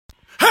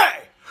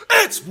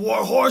It's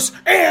Warhorse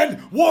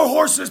and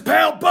Warhorse's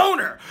pal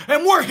Boner,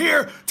 and we're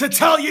here to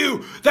tell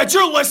you that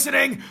you're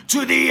listening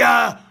to the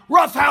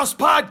Rough House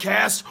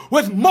Podcast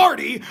with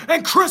Marty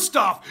and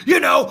Christoph. You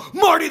know,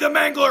 Marty the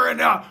Mangler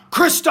and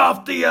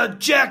Christoph the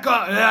Jack. No,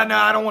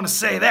 I don't want to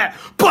say that,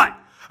 but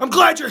I'm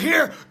glad you're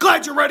here,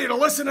 glad you're ready to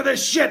listen to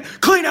this shit.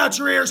 Clean out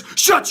your ears,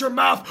 shut your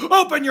mouth,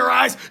 open your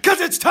eyes,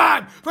 because it's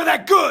time for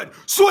that good,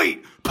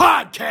 sweet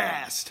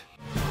podcast.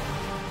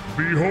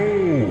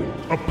 Behold,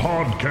 a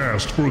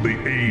podcast for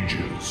the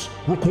ages,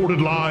 recorded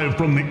live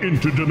from the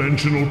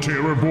interdimensional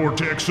terror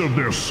vortex of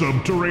their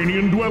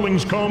subterranean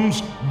dwellings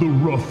comes the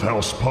Rough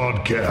House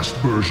Podcast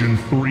version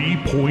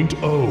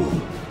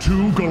 3.0.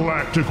 Two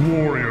galactic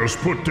warriors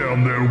put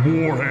down their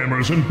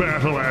warhammers and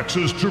battle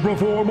axes to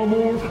perform a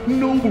more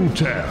noble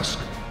task,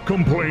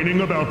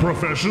 complaining about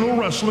professional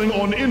wrestling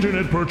on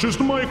internet-purchased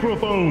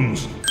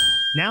microphones.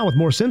 Now with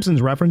more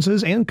Simpsons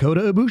references and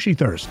Kota Ibushi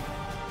thirst.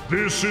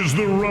 This is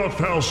the Rough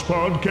House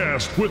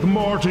Podcast with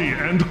Marty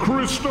and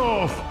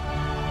Christoph.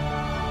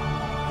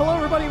 Hello,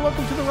 everybody.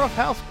 Welcome to the Rough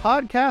House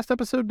Podcast,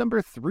 episode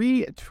number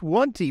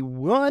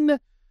 321,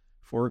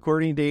 for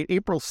recording date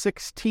April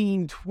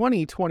 16,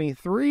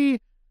 2023.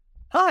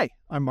 Hi,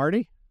 I'm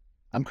Marty.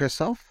 I'm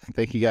Christoph.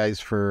 Thank you guys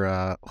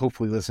for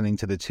hopefully listening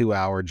to the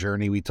 2-hour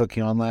journey we took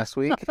you on last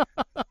week.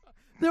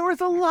 There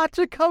was a lot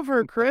to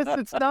cover, Chris.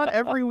 It's not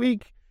every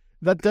week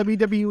that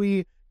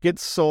WWE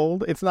gets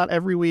sold. It's not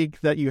every week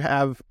that you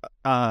have,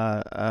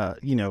 a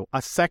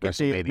second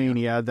day of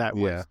Mania that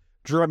was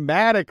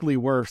dramatically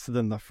worse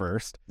than the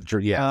first.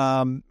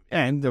 Yeah.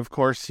 And of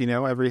course,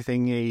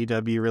 everything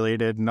AEW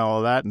related and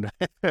all that. And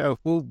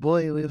oh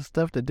boy, we have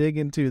stuff to dig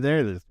into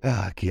there.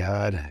 Oh,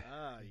 God.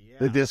 Yeah.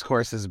 The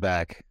discourse is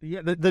back.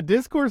 Yeah, the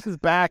discourse is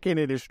back and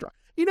it is strong.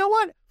 You know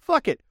what?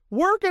 Fuck it.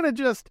 We're going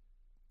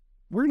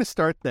to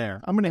start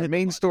there. I'm going to hit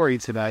main story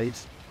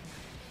tonight.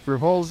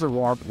 Revolves the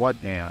what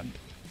and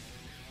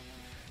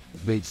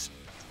makes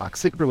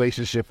toxic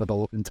relationship with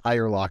the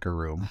entire locker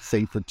room,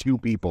 save for two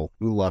people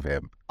who love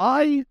him.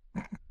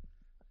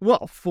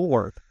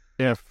 Four,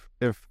 if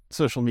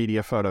social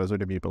media photos are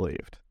to be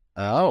believed.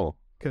 Oh,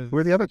 who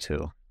are the other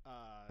two?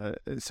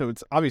 So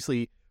it's we're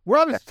obviously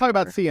talking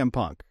about CM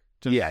Punk.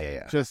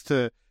 Just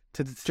to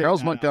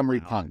Charles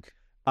Montgomery Punk.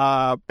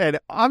 And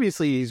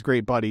obviously he's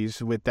great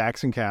buddies with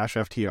Dax and Cash,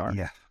 FTR.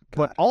 Yeah.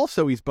 But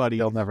also he's buddies.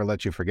 They'll never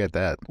let you forget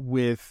that.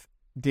 With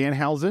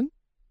Danhausen.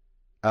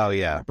 Oh,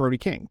 yeah. Brody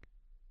King.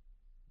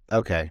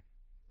 Okay.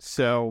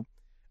 So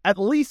at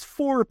least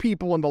four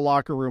people in the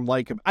locker room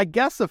like him. I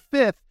guess a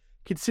fifth,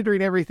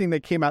 considering everything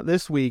that came out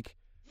this week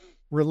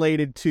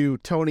related to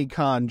Tony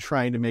Khan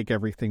trying to make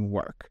everything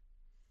work.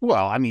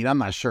 Well, I mean, I'm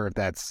not sure if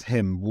that's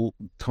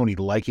Tony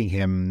liking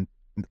him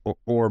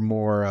or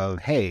more of,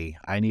 hey,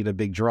 I need a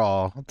big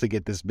draw to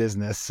get this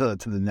business to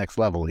the next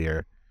level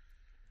here.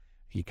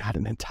 You got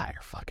an entire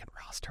fucking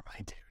roster, my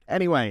dude.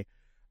 Anyway,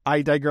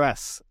 I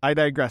digress.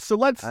 So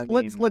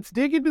let's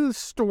dig into the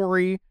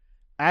story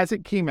as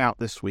it came out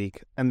this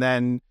week, and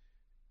then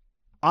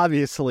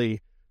obviously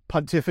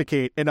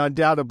pontificate and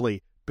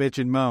undoubtedly bitch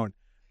and moan.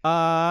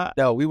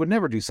 No, we would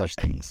never do such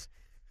things.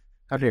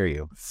 How dare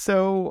you?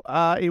 So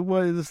it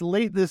was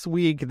late this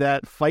week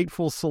that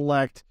Fightful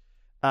Select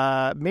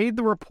made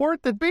the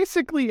report that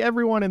basically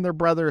everyone and their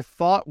brother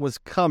thought was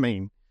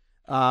coming,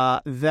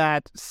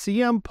 that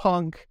CM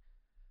Punk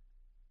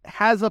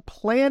has a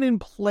plan in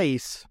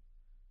place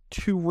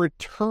to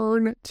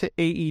return to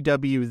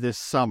AEW this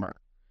summer.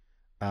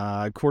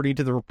 According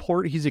to the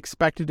report, he's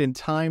expected in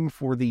time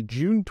for the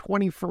June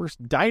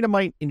 21st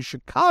Dynamite in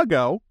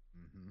Chicago.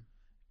 Mm-hmm.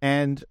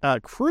 And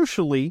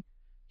crucially,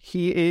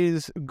 he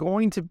is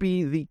going to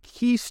be the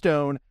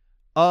keystone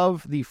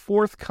of the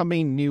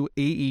forthcoming new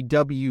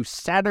AEW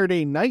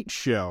Saturday night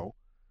show.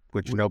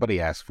 Which nobody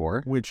asked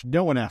for. Which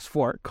no one asked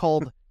for,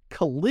 called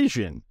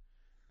Collision.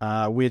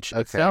 Which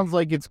sounds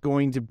like it's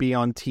going to be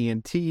on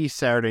TNT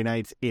Saturday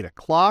nights, 8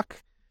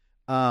 o'clock.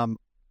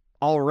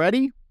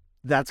 Already,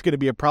 that's going to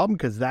be a problem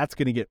because that's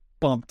going to get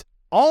bumped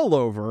all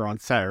over on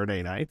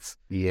Saturday nights.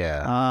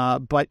 Yeah.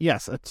 But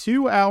yes, a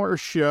 2-hour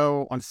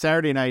show on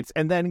Saturday nights.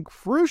 And then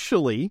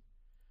crucially,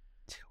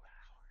 2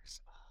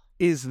 hours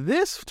is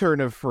this turn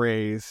of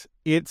phrase.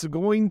 It's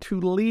going to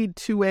lead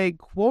to a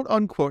quote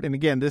unquote, and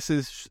again, this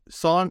is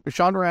Sean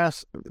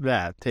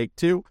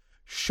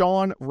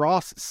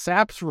Ross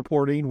Sapp's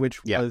reporting,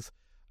 which was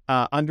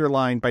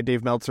underlined by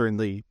Dave Meltzer in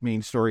the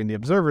main story in The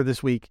Observer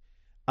this week.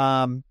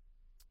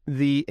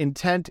 The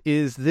intent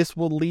is this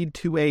will lead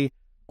to a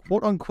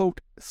quote-unquote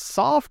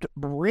soft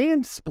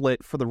brand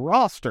split for the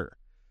roster.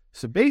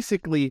 So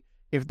basically,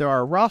 if there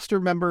are roster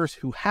members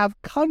who have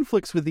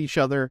conflicts with each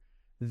other,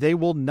 they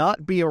will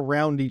not be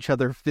around each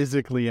other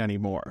physically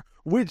anymore,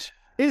 which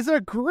is a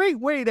great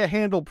way to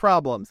handle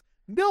problems.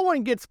 No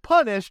one gets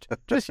punished,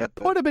 just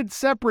put them in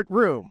separate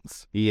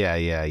rooms.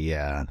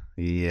 Yeah.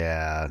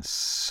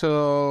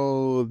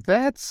 So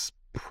that's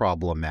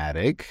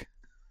problematic.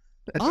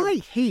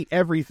 I hate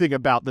everything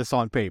about this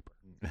on paper.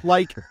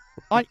 Like,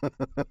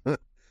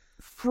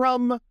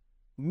 from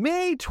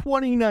May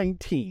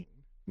 2019.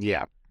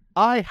 Yeah.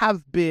 I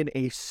have been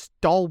a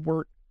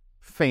stalwart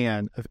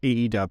fan of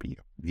AEW.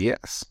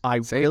 Yes.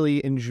 I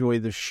really enjoy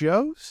the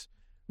shows.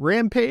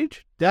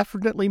 Rampage,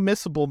 definitely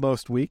missable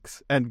most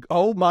weeks. And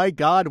oh my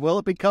God, will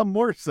it become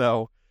more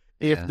so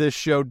if this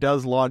show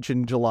does launch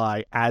in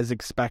July as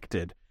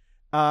expected.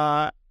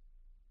 I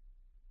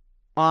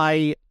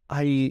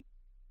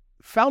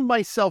found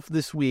myself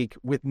this week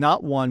with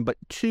not one, but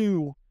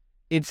two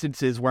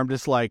instances where I'm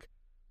just like,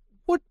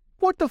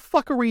 what the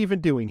fuck are we even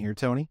doing here,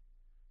 Tony?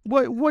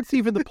 What's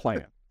even the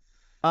plan?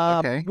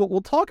 Okay.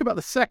 We'll talk about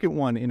the second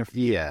one in a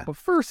few. Yeah. But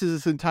first is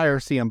this entire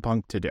CM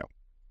Punk to do.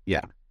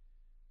 Yeah.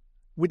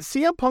 When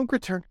CM Punk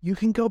returned, you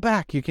can go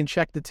back. You can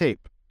check the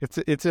tape.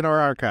 It's in our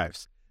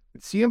archives.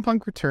 When CM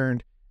Punk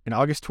returned in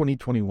August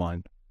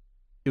 2021,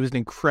 it was an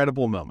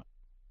incredible moment.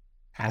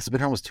 Has it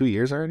been almost 2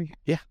 years already?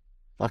 Yeah.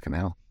 Fucking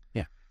hell.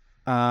 Yeah.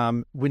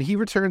 When he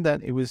returned,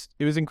 then it was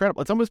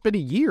incredible. It's almost been a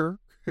year.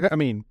 I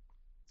mean,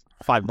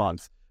 5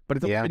 months, but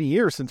it's almost been a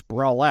year since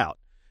Brawl Out.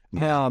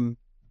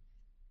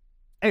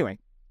 Anyway,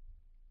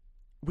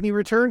 when he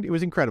returned, it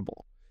was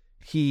incredible.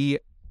 He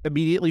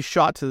immediately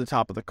shot to the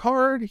top of the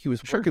card. He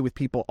was working with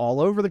people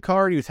all over the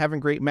card. He was having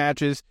great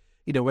matches,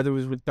 whether it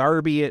was with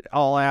Darby at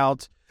All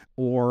Out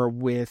or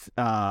with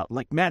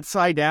like Matt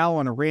Sydal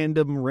on a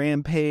random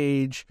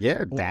Rampage.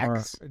 Yeah,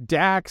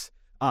 Dax.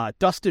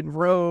 Dustin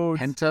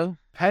Rhodes.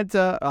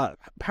 Penta,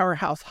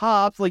 Powerhouse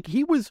Hobbs. Like,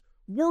 he was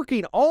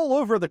working all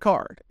over the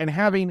card and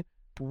having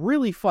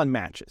really fun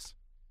matches.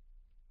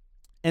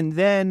 And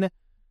then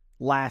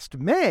last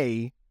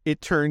May,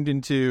 it turned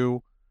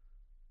into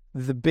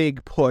the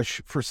big push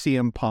for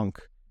CM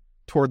Punk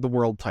toward the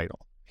world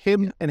title.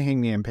 Him and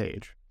Hangman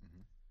Page.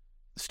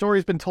 The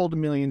story's been told a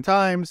million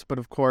times, but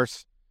of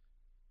course,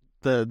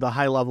 the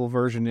high-level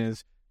version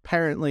is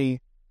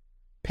apparently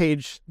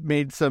Page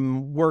made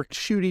some worked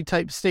shooty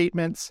type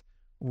statements,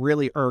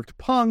 really irked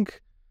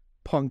Punk.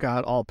 Punk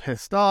got all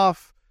pissed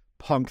off.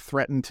 Punk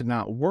threatened to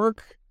not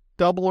work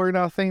Double or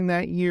Nothing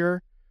that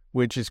year,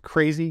 which is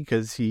crazy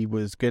because he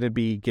was going to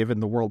be given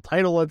the world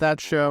title at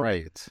that show.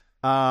 Right.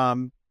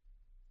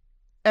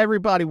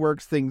 Everybody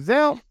works things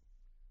out.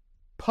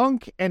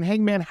 Punk and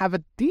Hangman have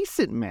a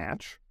decent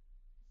match.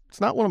 It's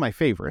not one of my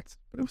favorites,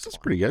 but it was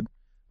just pretty good.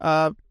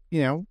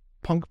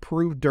 Punk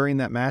proved during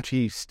that match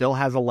he still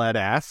has a lead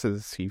ass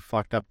as he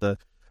fucked up the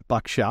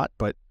buckshot,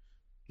 but,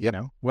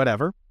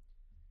 whatever.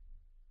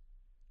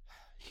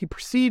 He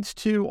proceeds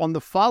to, on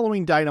the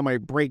following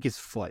Dynamite, break his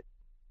foot.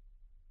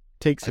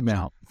 Takes him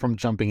out. From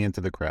jumping into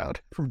the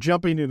crowd.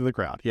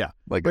 Yeah.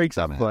 Like, breaks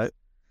his foot.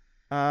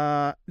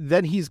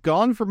 Then he's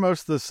gone for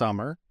most of the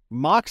summer.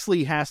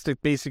 Moxley has to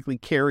basically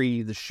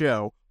carry the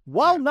show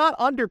while not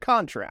under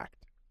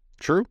contract.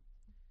 True.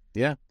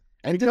 Yeah.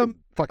 And did a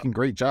fucking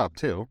great job,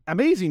 too.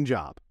 Amazing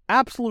job.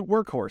 Absolute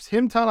workhorse.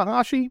 Him,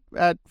 Tanahashi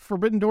at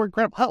Forbidden Door,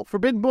 incredible. Hell,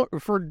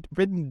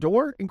 Forbidden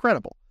Door,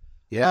 incredible.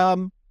 Yeah.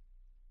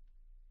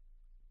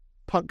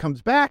 Punk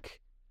comes back,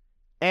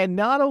 and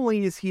not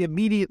only is he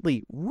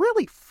immediately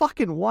really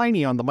fucking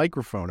whiny on the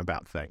microphone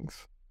about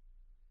things,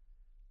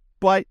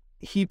 but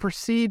he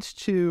proceeds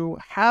to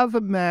have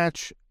a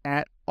match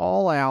at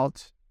All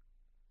Out.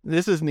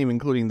 This isn't even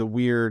including the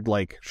weird,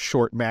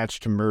 short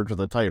match to merge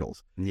the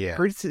titles. Yeah.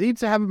 He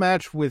needs to have a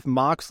match with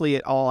Moxley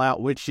at All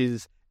Out, which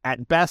is,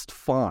 at best,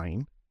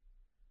 fine.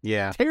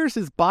 Yeah. Tears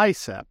his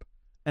bicep,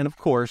 and of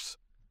course,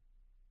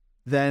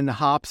 then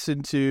hops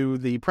into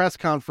the press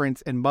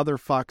conference and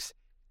motherfucks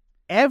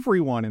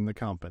everyone in the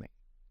company.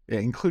 Yeah,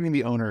 including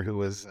the owner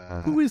who is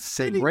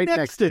sitting right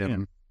next to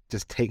him,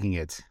 just taking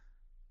it.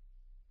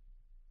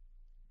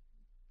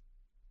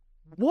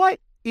 What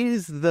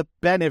is the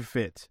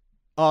benefit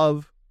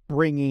of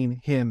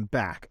bringing him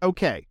back?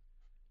 Okay,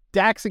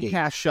 Dax and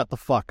Cass shut the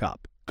fuck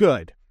up.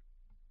 Good.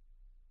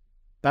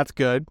 That's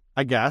good,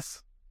 I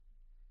guess.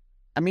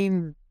 I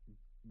mean,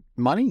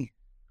 money,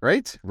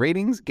 right?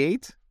 Ratings,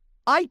 gate.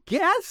 I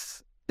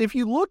guess if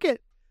you look at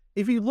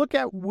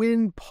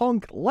when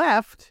Punk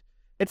left,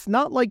 it's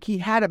not like he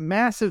had a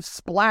massive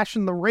splash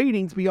in the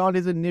ratings beyond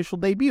his initial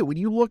debut. When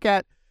you look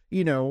at,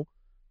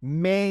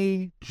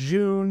 May,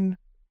 June,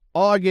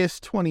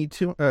 August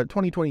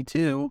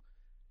 2022,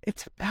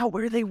 it's about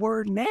where they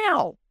were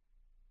now.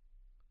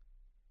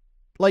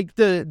 Like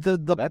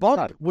the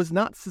bump was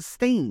not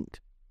sustained.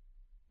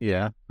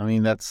 Yeah, I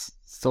mean, that's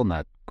still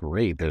not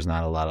great. There's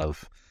not a lot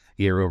of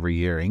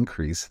year-over-year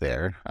increase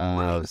there.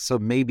 So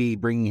maybe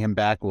bringing him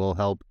back will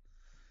help,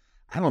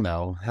 I don't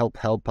know, help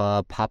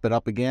pop it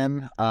up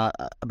again.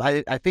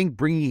 I think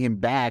bringing him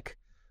back,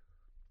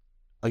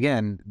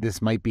 again,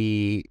 this might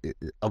be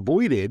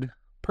avoided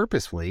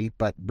purposefully,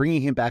 but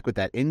bringing him back with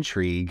that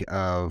intrigue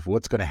of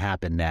what's going to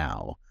happen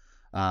now,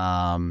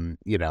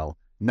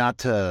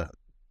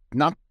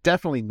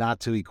 definitely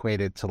not to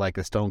equate it to like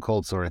a Stone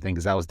Cold sort of thing,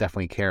 because that was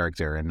definitely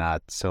character and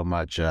not so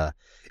much.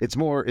 It's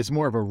more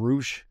of a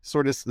Roosh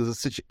sort of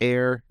such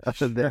air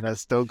than a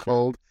Stone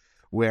Cold.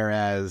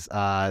 Whereas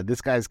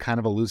this guy's kind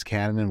of a loose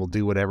cannon and will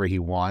do whatever he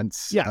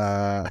wants.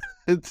 Yeah.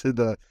 To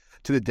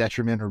the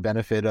detriment or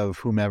benefit of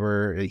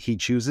whomever he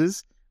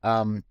chooses.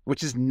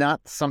 Which is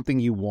not something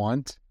you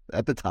want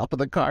at the top of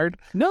the card.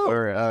 No.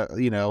 Or,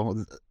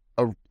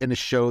 in a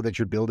show that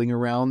you're building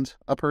around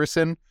a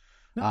person.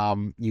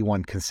 No. You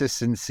want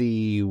consistency.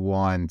 You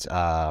want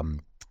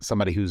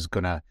somebody who's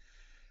going to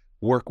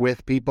work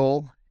with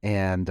people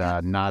and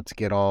not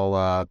get all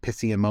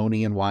pissy and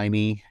moany and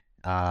whiny,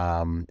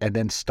 and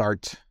then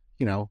start,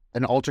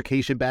 an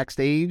altercation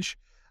backstage.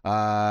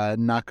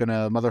 Not going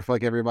to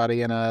motherfuck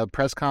everybody in a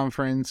press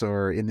conference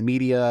or in the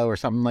media or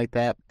something like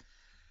that.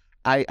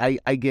 I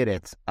get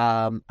it.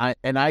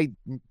 I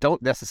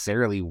don't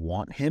necessarily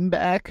want him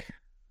back.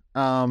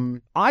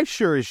 I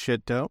sure as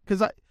shit don't,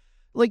 because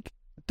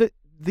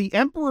the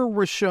Emperor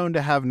was shown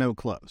to have no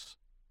clothes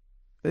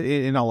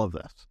in all of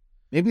this.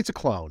 Maybe it's a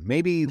clone.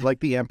 Maybe like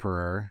the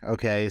Emperor.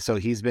 Okay, so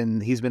he's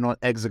been on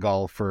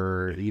Exegol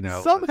for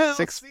somehow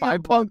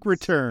 5 Punk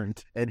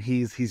returned, and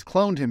he's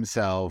cloned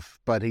himself,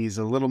 but he's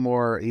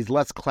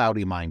less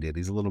cloudy minded.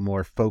 He's a little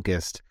more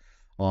focused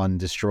on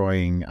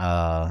destroying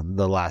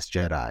the Last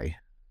Jedi.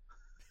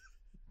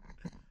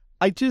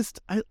 I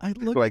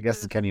look. Well, I guess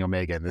it's Kenny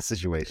Omega in this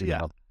situation.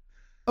 Yeah.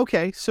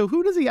 Okay, so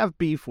who does he have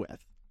beef with?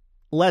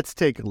 Let's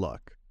take a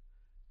look.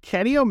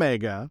 Kenny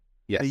Omega,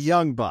 yes. The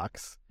Young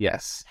Bucks,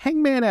 yes.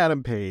 Hangman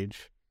Adam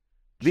Page,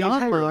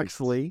 Jon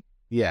Moxley.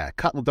 Yeah,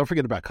 Cutler. Don't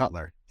forget about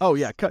Cutler. Oh,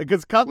 yeah,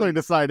 because Cutler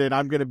decided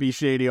I'm going to be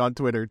shady on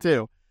Twitter,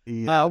 too.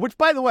 Yeah. Which,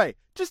 by the way,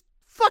 just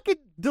fucking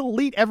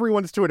delete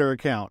everyone's Twitter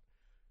account.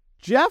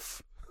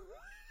 Jeff,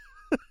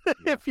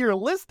 if you're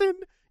listening,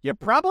 you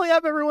probably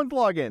have everyone's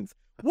logins.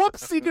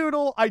 Whoopsie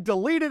doodle, I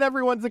deleted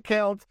everyone's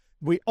account.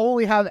 We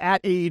only have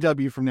at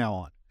AEW from now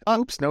on.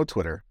 Oops, no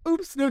Twitter.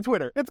 Oops, no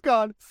Twitter. It's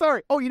gone.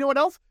 Sorry. Oh, you know what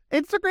else?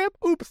 Instagram?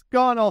 Oops,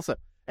 gone also.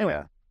 Anyway,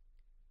 Yeah.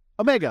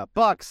 Omega,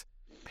 Bucks,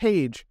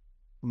 Page,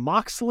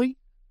 Moxley,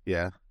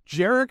 Yeah.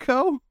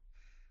 Jericho.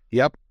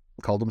 Yep.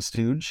 Called him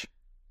Stooge.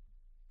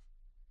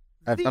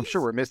 I'm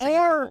sure we're missing. These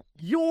are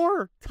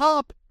your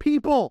top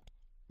people.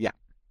 Yeah.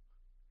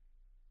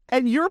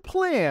 And your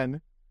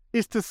plan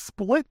is to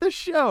split the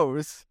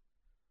shows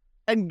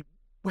and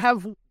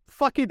have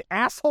fucking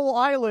Asshole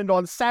Island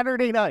on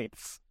Saturday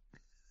nights.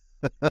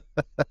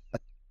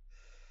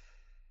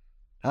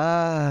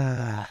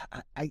 It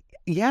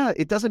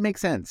doesn't make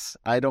sense.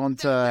 I don't.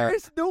 There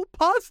is no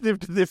positive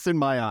to this in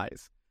my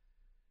eyes.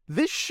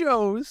 This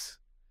shows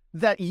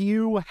that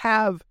you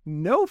have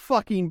no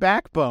fucking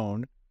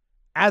backbone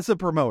as a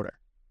promoter.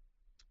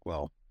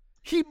 Well,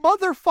 he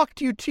motherfucked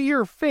you to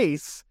your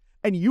face,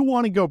 and you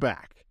want to go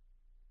back.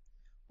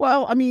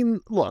 Well, I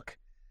mean, look.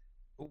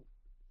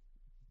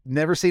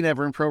 Never say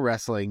never in pro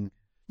wrestling.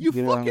 You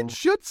fucking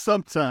should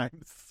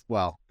sometimes.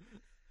 Well.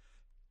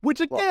 Which,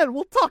 again,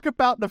 we'll talk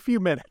about in a few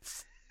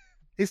minutes.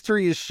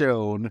 History has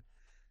shown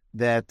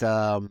that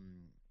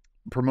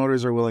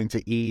promoters are willing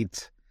to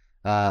eat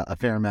a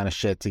fair amount of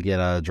shit to get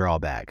a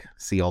drawback.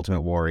 See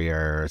Ultimate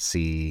Warrior,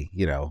 see,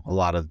 a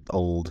lot of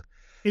old...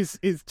 Is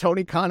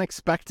Tony Khan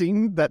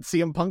expecting that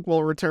CM Punk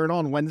will return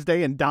on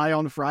Wednesday and die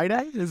on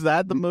Friday? Is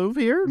that the move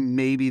here?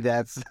 Maybe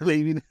that's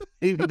the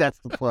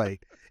play.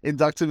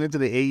 Induct him into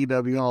the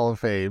AEW Hall of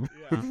Fame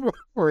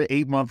for an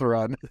 8-month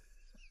run.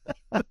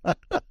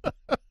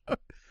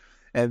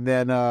 And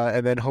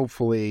then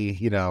hopefully,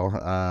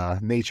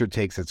 nature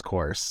takes its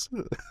course.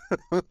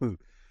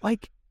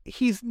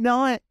 He's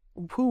not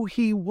who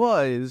he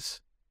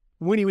was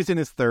when he was in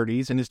his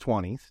 30s and his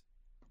 20s.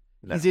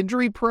 No. He's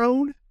injury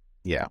prone.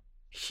 Yeah.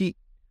 He's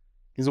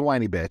a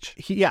whiny bitch.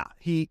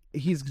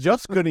 He's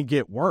just going to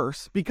get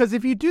worse, because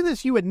if you do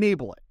this, you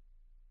enable it.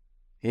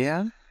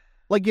 Yeah.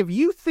 If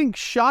you think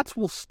Shots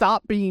will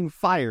stop being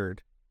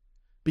fired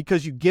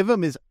because you give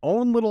him his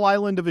own little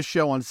island of a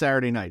show on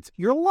Saturday nights,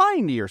 you're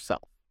lying to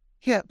yourself.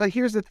 Yeah, but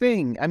here's the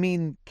thing. I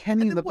mean,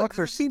 Kenny and the Bucks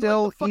are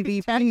still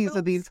EVPs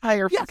of the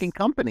entire fucking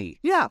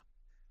company. Yeah.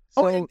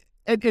 So,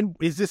 and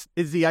is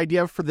the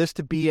idea for this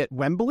to be at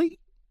Wembley?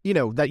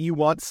 That you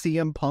want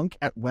CM Punk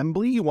at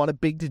Wembley? You want a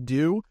big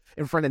to-do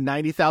in front of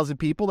 90,000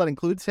 people that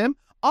includes him?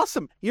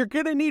 Awesome. You're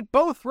going to need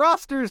both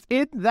rosters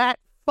in that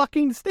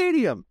fucking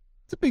stadium.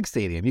 It's a big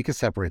stadium. You can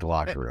separate the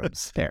locker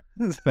rooms. Fair.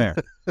 Look,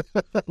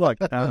 what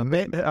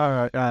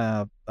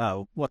the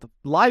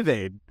Live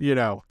Aid?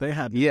 They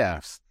had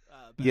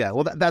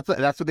Well, that's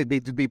what they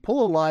do. They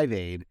pull a Live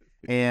Aid,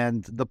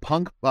 and the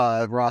Punk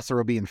roster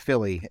will be in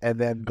Philly, and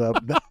then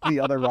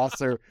the other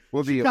roster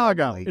will be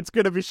Chicago. It's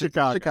going to be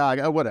Chicago.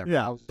 Chicago, whatever.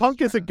 Yeah,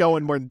 Punk isn't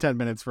going more than 10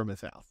 minutes from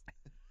his house.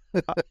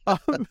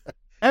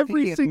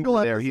 Every single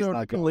episode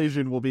of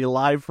Collision will be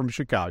live from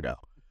Chicago.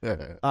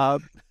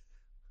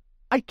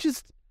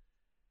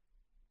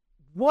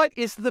 What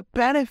is the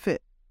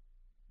benefit?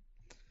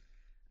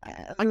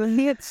 I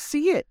can't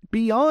see it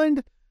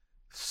beyond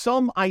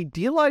some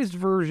idealized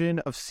version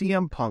of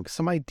CM Punk,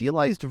 some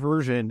idealized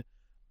version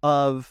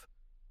of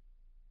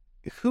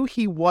who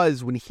he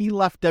was when he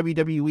left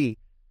WWE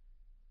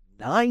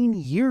 9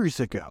 years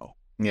ago.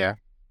 Yeah.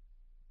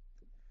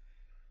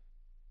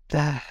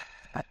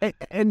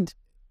 And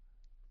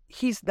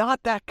he's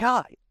not that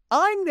guy.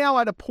 I'm now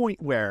at a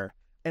point where,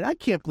 and I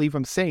can't believe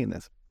I'm saying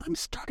this, I'm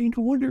starting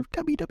to wonder if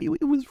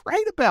WWE was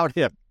right about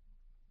him.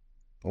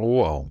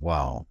 Whoa,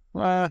 wow.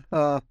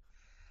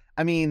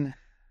 I mean,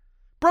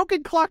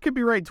 broken clock could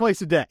be right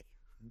twice a day.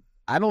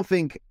 I don't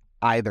think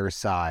either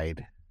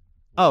side.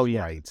 Oh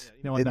yeah, right.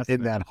 You know what,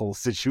 in that whole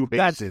situation,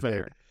 that's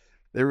fair.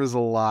 There was a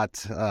lot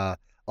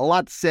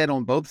said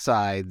on both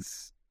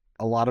sides,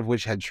 a lot of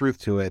which had truth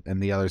to it,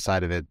 and the other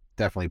side of it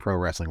definitely pro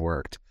wrestling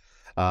worked.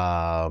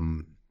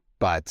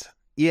 But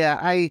yeah,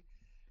 I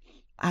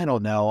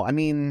don't know. I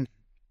mean,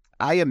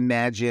 I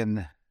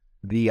imagine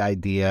the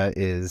idea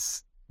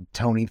is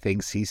Tony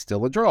thinks he's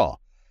still a draw.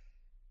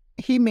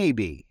 He may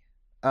be,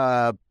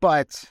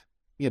 but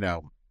you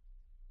know,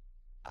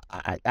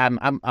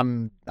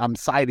 I'm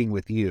siding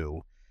with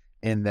you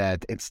in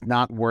that it's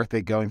not worth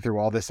it going through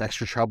all this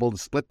extra trouble to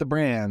split the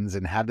brands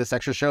and have this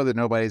extra show that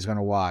nobody's going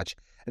to watch.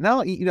 And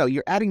now, you know,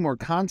 you're adding more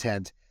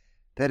content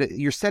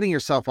you're setting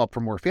yourself up for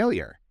more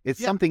failure.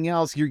 It's something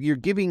else. You're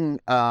giving,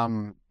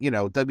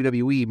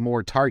 WWE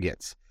more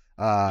targets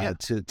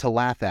to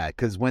laugh at.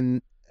 Because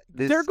when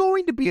they're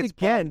going to be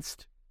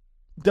against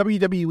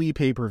WWE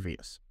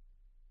pay-per-views.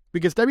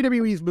 Because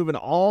WWE is moving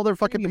all their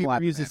fucking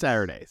pay-per-views to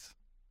Saturdays.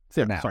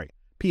 Sorry,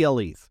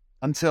 PLEs.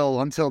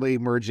 Until they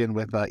merge in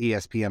with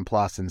ESPN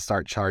Plus and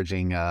start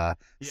charging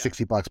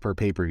 $60 per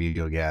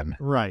pay-per-view again.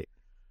 Right.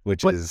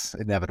 Which is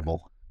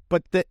inevitable.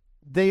 But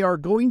they are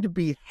going to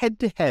be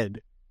head-to-head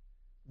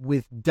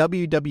with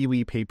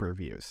WWE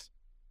pay-per-views.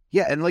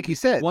 Yeah, and like you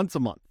said, once a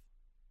month.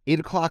 8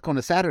 o'clock on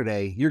a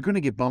Saturday, you're going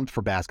to get bumped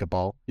for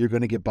basketball. You're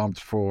going to get bumped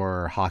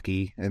for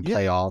hockey and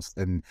playoffs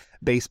and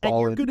baseball.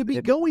 And you're going to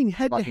be going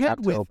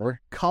head-to-head with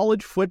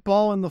college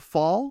football in the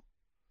fall.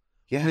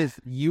 Yeah. With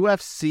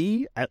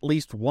UFC at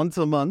least once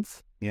a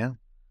month. Yeah.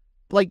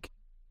 Like,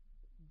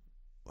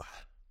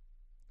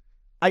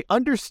 I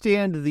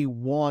understand the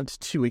want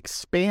to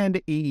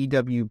expand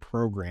AEW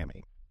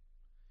programming.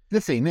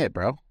 This ain't it,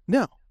 bro.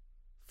 No.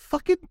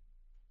 Fucking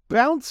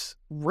bounce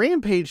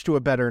Rampage to a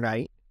better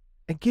night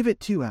and give it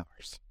 2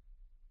 hours.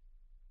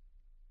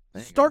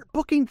 Start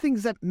booking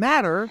things that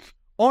matter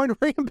on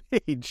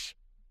Rampage.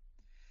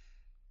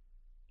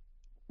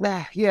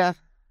 Yeah.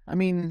 I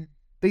mean,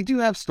 they do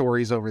have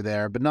stories over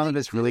there, but none of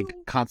it's really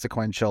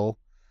consequential.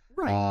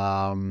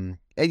 Right.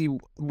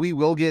 And we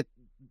will get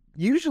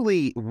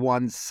usually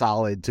one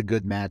solid to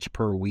good match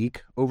per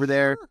week over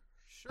there.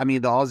 Sure. I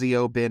mean, the Aussie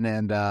Open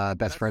and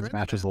Best Friends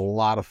match was a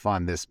lot of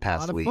fun this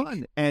past week.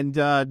 Fun. And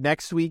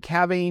next week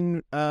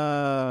having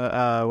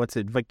Vikingo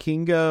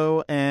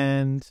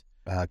and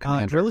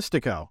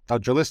Drilistico. Oh,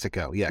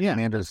 Drilistico. Yeah.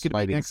 Commander's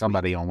fighting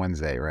somebody on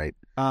Wednesday, right?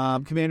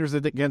 Commander's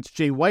against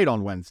Jay White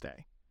on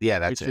Wednesday.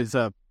 Yeah, which is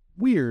a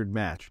weird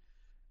match.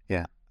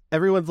 Yeah.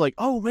 Everyone's like,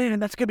 "Oh man,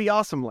 that's gonna be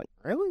awesome!" Like,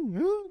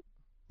 really?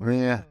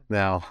 Yeah.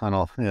 No, I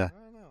don't. Yeah.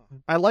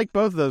 I like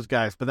both of those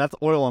guys, but that's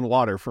oil and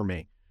water for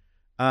me.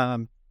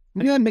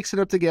 Mix it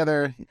up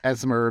together. Add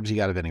some herbs. You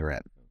got a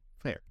vinaigrette.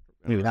 Fair.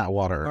 Maybe not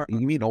water.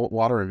 You mean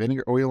water and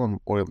vinegar? Oil and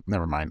oil.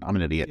 Never mind. I'm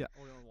an idiot. Yeah,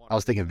 oil and water. I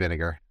was thinking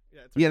vinegar.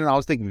 Yeah, no, I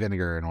was thinking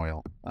vinegar and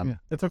oil.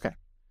 It's okay.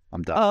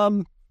 I'm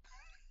done.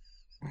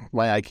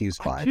 My IQ's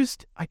 5.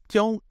 I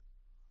don't.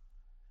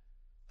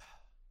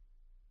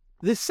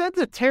 This sends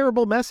a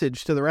terrible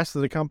message to the rest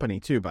of the company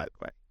too. By the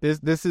way,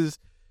 this is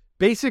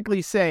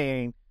basically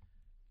saying,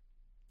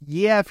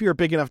 yeah, if you're a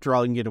big enough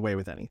draw, you can get away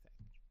with anything.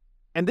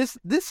 And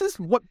this is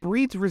what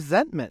breeds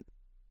resentment.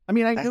 I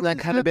mean, I know that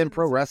kind of been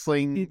pro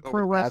wrestling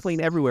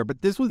everywhere,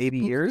 but this was 80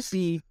 years.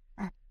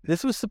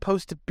 This was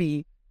supposed to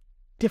be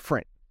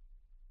different.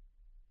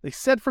 They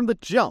said from the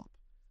jump,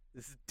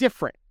 this is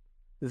different.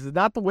 This is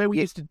not the way we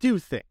used to do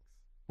things.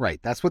 Right,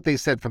 that's what they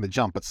said from the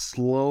jump. But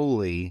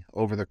slowly,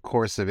 over the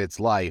course of its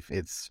life,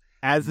 it's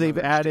as they've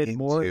added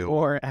more and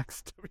more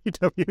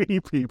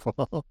ex-WWE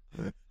people.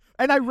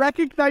 And I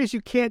recognize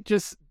you can't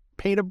just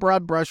paint a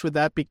broad brush with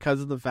that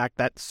because of the fact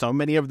that so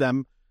many of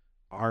them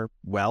are,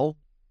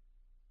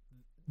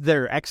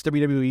 they're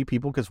ex-WWE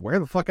people, because where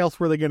the fuck else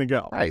were they going to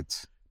go? Right.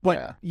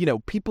 But,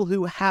 people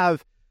who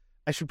have,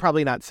 I should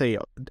probably not say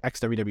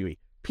ex-WWE,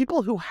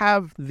 people who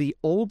have the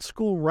old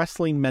school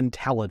wrestling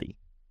mentality,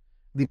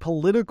 the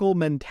political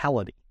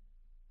mentality.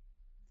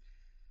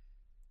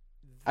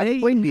 I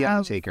blame The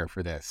Undertaker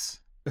for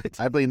this.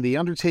 I blame The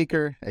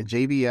Undertaker and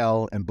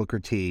JBL and Booker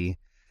T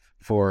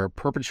for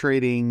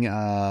perpetrating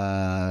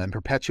and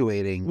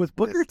perpetuating. Was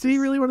Booker T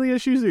really one of the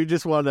issues, or you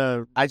just want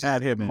to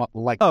add him in?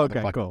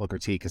 Cool. Booker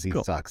T because he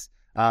sucks.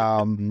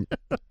 Those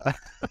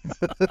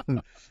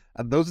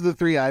are the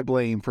 3 I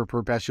blame for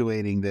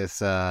perpetuating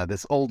this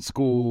old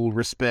school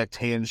respect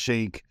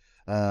handshake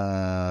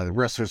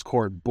wrestlers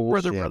court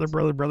bullshit.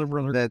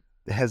 Brother. That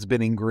has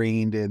been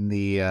ingrained in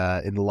the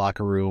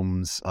locker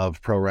rooms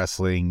of pro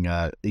wrestling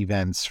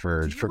events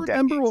for decades.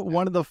 Remember what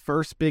one of the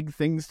first big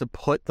things to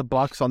put the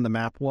Bucks on the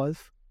map was?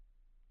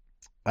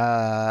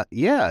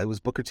 It was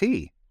Booker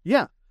T.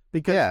 Yeah,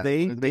 because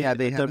they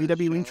had a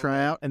WWE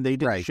tryout and they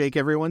didn't shake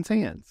everyone's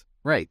hands.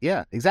 Right.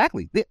 Yeah.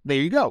 Exactly. There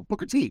you go.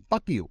 Booker T.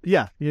 Fuck you.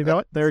 Yeah. You know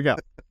what? There you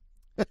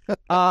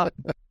go.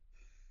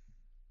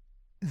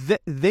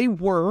 They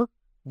were,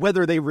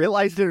 whether they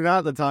realized it or not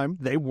at the time,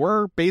 they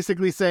were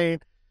basically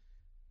saying,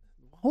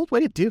 the whole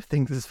way to do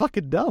things is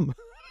fucking dumb.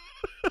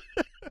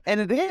 And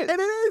it is. And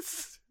it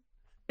is.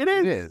 It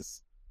is. It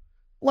is.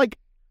 Like,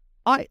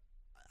 I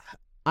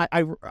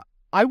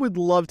would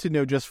love to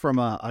know just from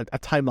a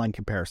timeline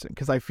comparison,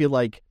 because I feel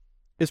like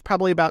it's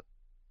probably about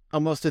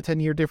almost a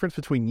 10-year difference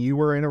between you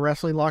were in a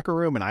wrestling locker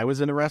room and I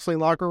was in a wrestling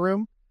locker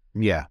room.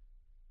 Yeah.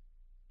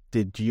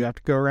 Did you have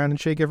to go around and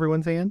shake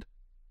everyone's hand?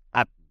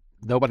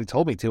 Nobody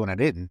told me to, and I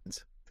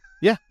didn't.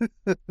 Yeah,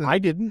 I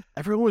didn't.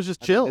 Everyone was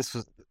just chill.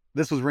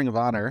 This was Ring of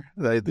Honor.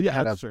 They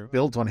kind that's of true.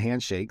 built on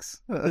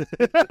handshakes.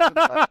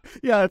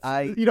 Yeah,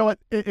 you know what?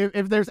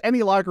 If there's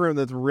any locker room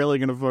that's really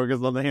going to focus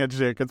on the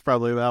handshake, it's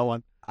probably that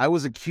one. I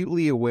was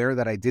acutely aware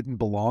that I didn't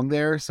belong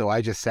there, so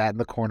I just sat in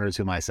the corner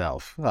to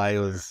myself. I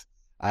was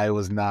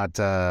not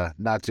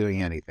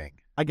doing anything.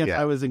 I guess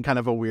I was in kind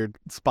of a weird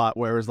spot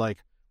where it was like,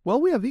 well,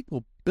 we have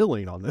equal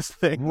billing on this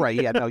thing. Right,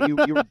 yeah, no, you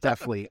were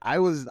definitely. I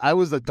was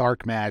a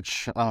dark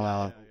match,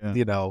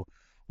 you know,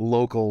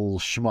 local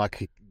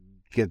schmuck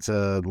get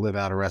to live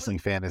out a wrestling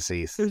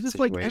fantasy just situation.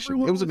 like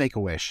everyone it was a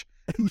make-a-wish,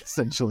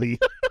 essentially.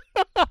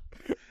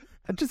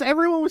 Just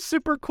everyone was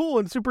super cool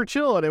and super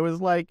chill, and it was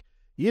like,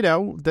 you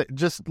know,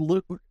 just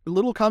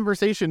little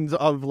conversations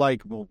of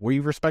like, well, we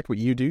respect what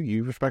you do,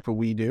 you respect what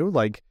we do,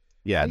 like,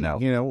 Yeah, hey, no.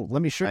 you know,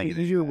 let me show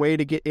you a way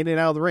to get in and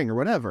out of the ring or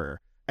whatever.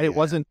 And it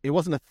wasn't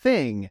a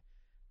thing.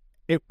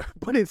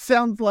 But it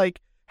sounds like,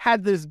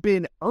 had this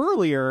been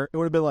earlier, it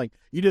would have been like,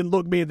 you didn't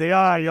look me in the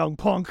eye, young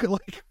punk.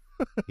 Like,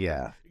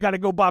 Yeah. you got to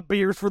go buy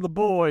beers for the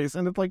boys.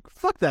 And it's like,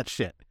 fuck that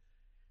shit.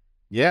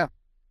 Yeah.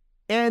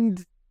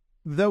 And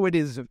though it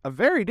is a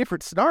very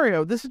different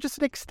scenario, this is just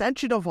an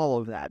extension of all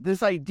of that.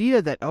 This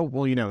idea that, oh,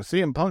 well, you know,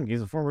 CM Punk,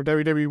 he's a former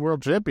WWE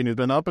World Champion. He's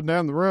been up and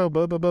down the road,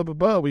 blah, blah, blah, blah,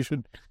 blah. We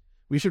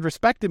should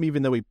respect him,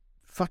 even though he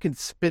fucking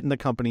spit in the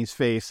company's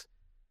face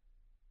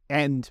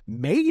and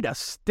made us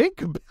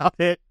stink about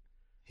it.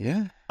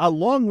 Yeah.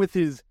 Along with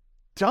his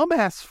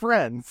dumbass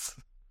friends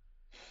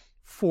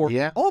for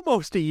Yeah.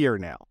 almost a year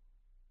now.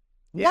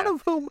 Yeah. One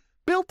of whom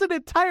built an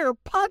entire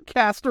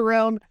podcast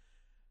around,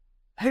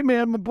 hey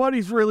man, my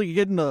buddy's really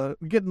getting the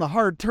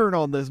hard turn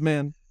on this,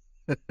 man.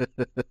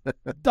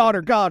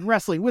 Daughter, God,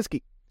 wrestling,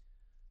 whiskey.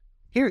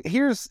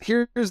 Here's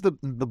the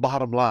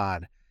bottom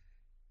line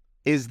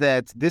is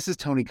that this is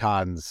Tony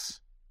Khan's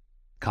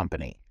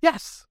company.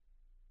 Yes.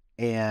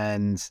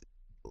 And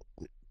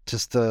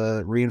just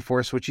to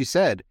reinforce what you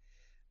said,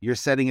 you're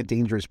setting a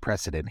dangerous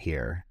precedent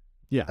here.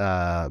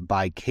 Yeah.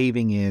 By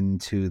caving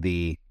into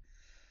the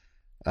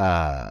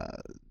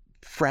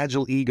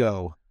fragile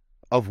ego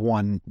of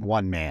one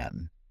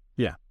man.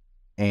 Yeah.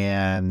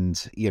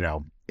 And, you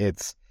know,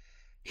 it's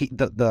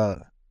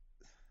the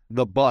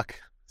buck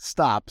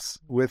stops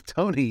with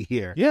Tony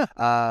here. Yeah.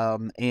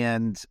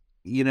 And,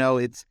 you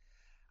know,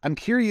 I'm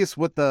curious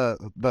what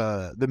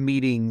the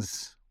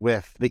meetings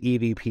with the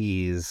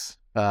EVPs,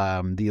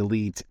 the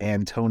Elite,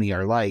 and Tony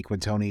are like when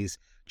Tony's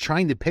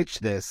trying to pitch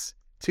this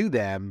to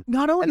them.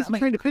 Not only is he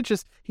trying to pitch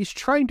this, he's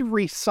trying to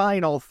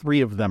re-sign all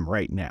three of them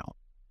right now.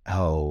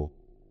 Oh.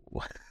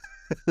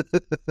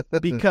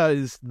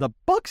 Because the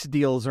Bucks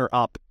deals are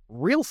up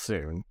real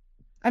soon.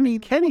 I mean,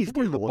 Kenny's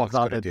deal is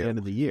up at the end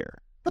of the year.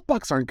 The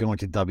Bucks aren't going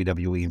to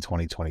WWE in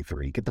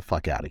 2023. Get the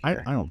fuck out of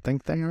here. I don't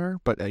think they are,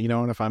 but you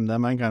know, and if I'm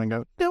them, I kind of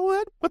go, you know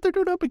what? What they're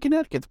doing up in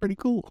Connecticut's pretty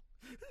cool.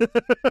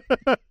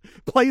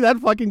 Play that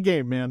fucking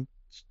game, man.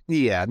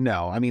 Yeah,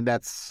 no, I mean,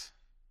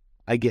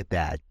 I get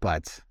that,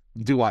 but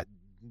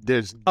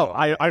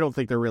I don't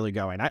think they're really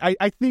going.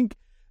 I think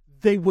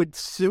they would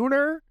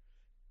sooner,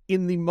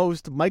 in the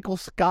most Michael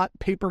Scott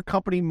paper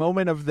company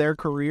moment of their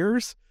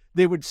careers,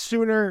 they would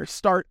sooner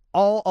start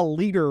all a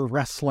leader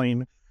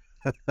wrestling.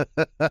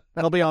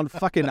 It'll be on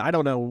fucking, I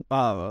don't know,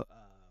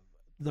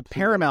 the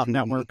Paramount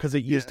Network, because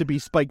it used to be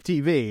Spike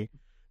TV.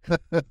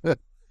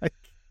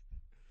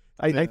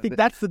 I think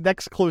that's the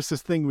next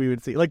closest thing we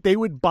would see. Like, they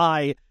would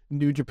buy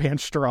New Japan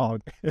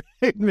Strong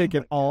and make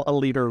it all a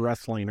leader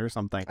wrestling or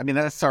something. I mean,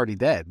 that's already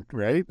dead,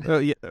 right?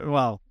 Yeah,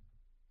 well,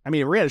 I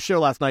mean, we had a show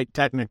last night,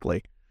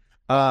 technically.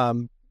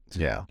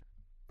 Yeah.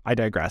 I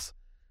digress.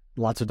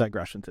 Lots of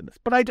digressions in this.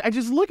 But I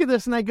just look at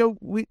this and I go,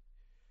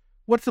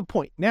 what's the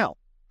point? Now,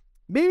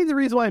 maybe the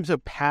reason why I'm so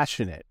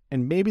passionate,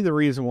 and maybe the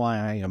reason why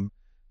I am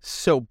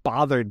so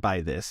bothered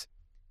by this,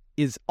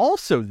 is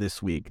also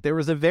this week there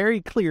was a very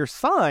clear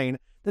sign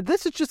that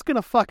this is just going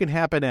to fucking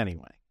happen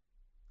anyway.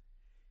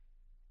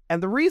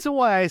 And the reason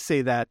why I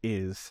say that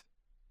is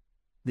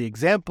the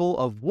example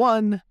of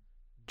one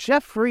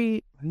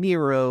Jeffrey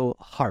Nero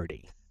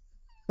Hardy.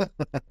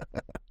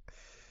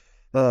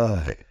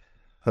 I'm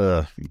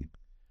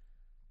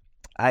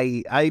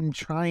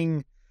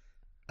trying.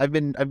 I've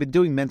been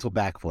doing mental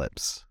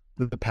backflips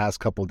the past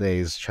couple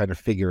days, trying to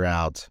figure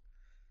out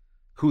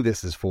who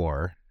this is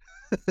for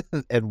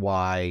and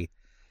why.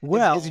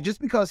 Well, is it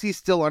just because he's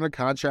still under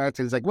contract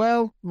and he's like,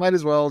 well, might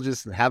as well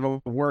just have him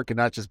work and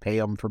not just pay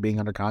him for being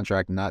under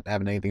contract and not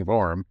having anything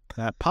for him?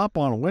 That pop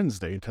on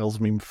Wednesday tells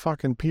me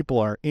fucking people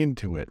are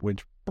into it,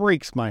 which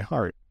breaks my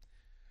heart.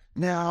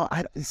 Now,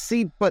 I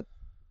see, but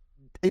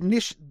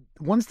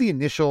once the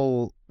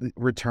initial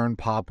return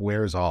pop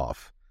wears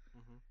off,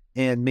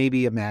 and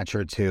maybe a match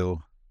or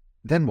two,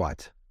 then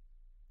what?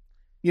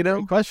 You know?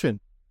 Great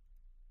question.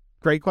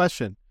 Great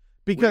question.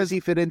 Where Because does he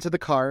fit into the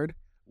card?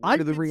 Where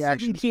do the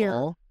reactions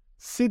fall?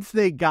 since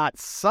they got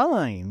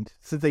signed,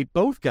 since they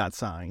both got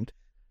signed,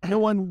 no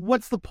one,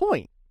 what's the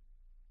point?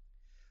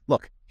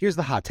 Look, here's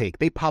the hot take.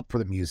 They pop for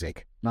the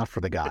music, not for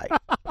the guy.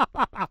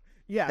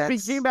 Yeah, if he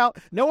came out,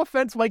 no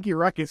offense, Mikey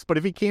Ruckus, but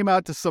if he came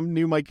out to some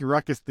new Mikey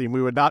Ruckus theme,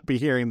 we would not be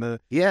hearing the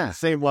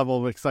same level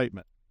of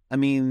excitement. I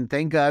mean,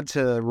 thank God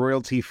to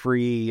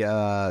royalty-free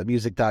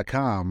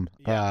music.com,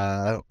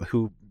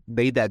 who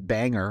made that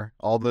banger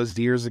all those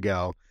years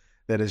ago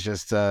that is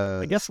just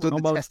I guess stood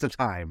the test of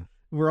time.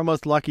 We're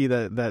almost lucky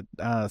that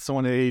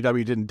someone at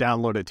AEW didn't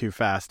download it too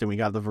fast, and we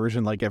got the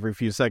version like every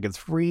few seconds.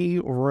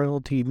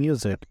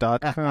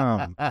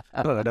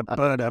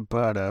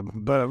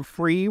 FreeRoyaltyMusic.com.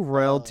 Free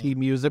royalty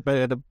music.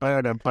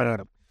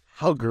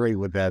 How great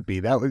would that be?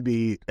 That would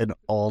be an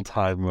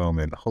all-time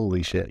moment.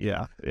 Holy shit.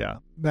 Yeah.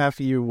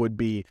 Matthew would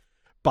be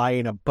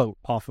buying a boat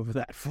off of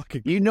that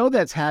fucking... You know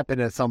that's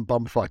happened at some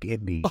bumfuck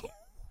indie.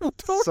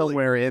 Totally.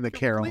 Somewhere in the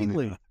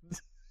Carolinas.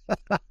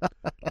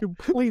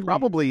 Completely.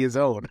 Probably his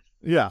own.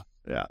 Yeah.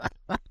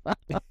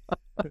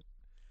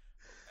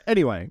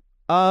 Anyway,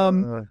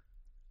 so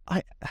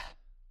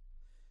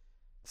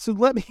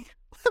let me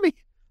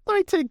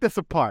take this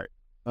apart.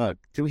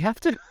 Do we have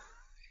to?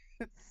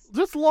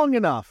 Just long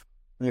enough.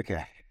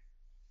 Okay.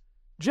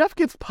 Jeff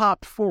gets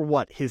popped for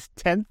what? His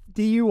 10th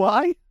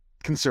DUI?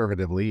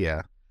 Conservatively,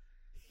 yeah.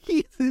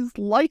 His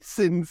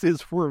license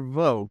is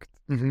revoked.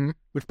 Mm-hmm.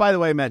 Which, by the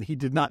way, meant he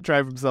did not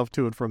drive himself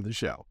to and from the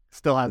show.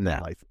 Still has the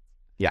license.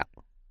 Yeah.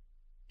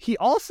 He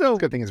also...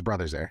 Good thing his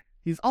brother's there.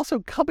 He's also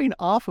coming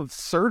off of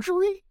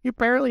surgery. He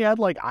apparently had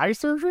like eye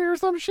surgery or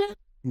some shit.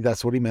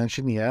 That's what he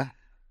mentioned, yeah.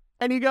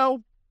 And you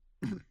go,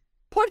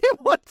 put him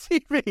on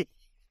TV.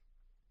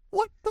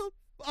 What the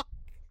fuck?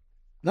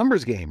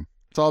 Numbers game.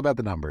 It's all about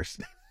the numbers.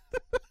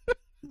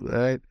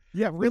 Right?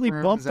 Yeah, really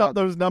bumped up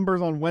those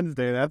numbers on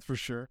Wednesday, that's for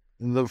sure.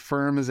 The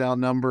firm is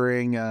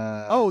outnumbering...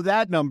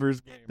 that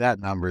numbers game. That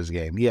numbers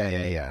game.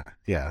 Yeah.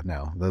 Yeah,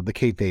 no. The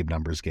kayfabe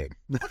numbers game.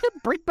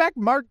 Bring back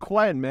Mark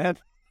Quinn, man.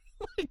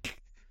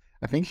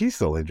 I think he's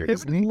still injured,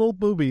 isn't he? Little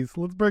boobies.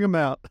 Let's bring him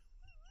out.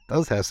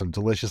 Does have some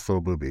delicious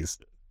little boobies.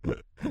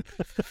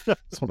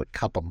 Just want to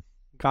cup them.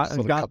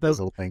 Got those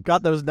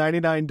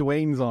 99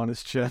 Dwaynes on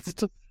his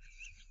chest.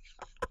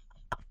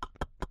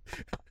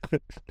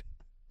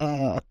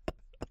 Oh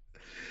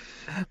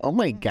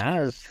my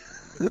gosh.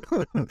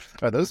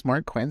 Are those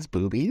Mark Quinn's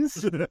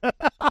boobies?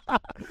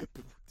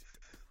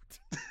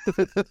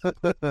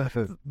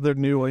 They're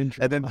new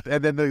intro.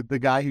 And then the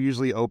guy who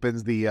usually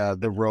opens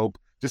the rope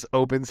just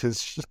opens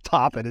his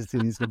top and as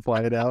soon as he's gonna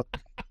fly it out.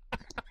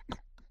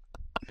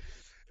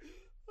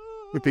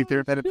 You think there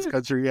are men in this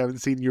country you haven't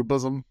seen your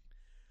bosom?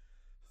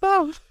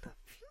 Oh.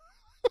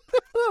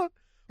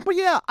 But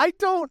yeah, I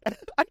don't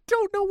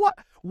know what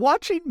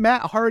watching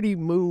Matt Hardy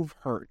move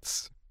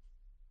hurts.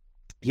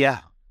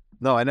 Yeah.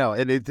 No, I know.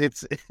 And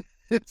it's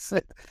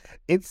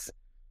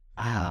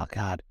oh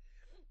God.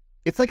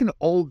 It's like a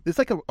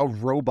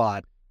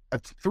robot, a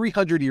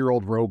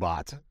 300-year-old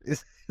robot.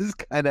 Is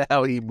kind of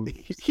how he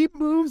moves. He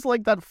moves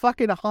like that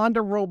fucking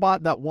Honda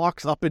robot that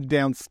walks up and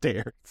down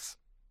stairs.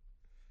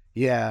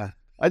 Yeah.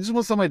 I just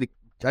want Din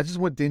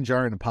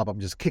Djarin to pop up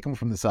and just kick him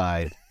from the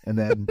side, and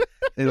then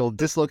it'll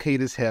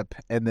dislocate his hip,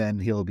 and then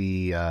he'll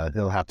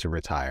have to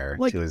retire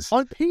to his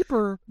on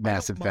paper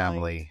massive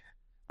family.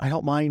 I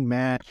don't mind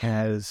Matt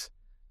as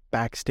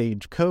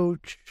backstage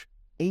coach,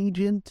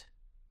 agent.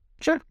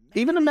 Sure.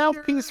 Even a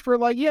mouthpiece for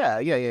yeah.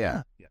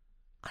 I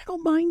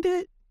don't mind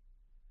it.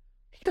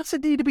 He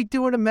doesn't need to be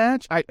doing a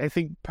match. I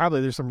think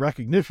probably there's some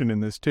recognition in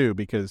this too,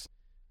 because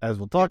as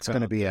we'll talk it's going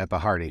to be at the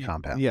Hardy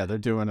compound. Yeah, they're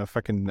doing a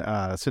fucking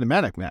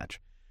cinematic match.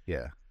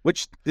 Yeah.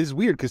 Which is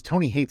weird because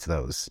Tony hates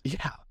those.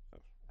 Yeah.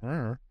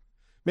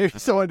 Maybe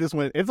someone just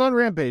went, it's on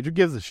Rampage. Who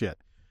gives a shit?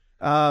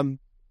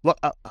 Look,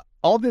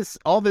 all this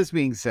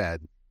being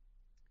said,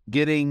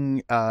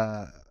 getting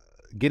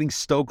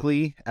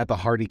Stokely at the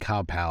Hardy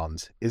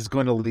compound is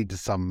going to lead to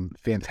some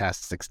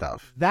fantastic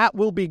stuff. That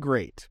will be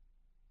great.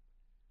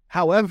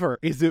 However,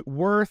 is it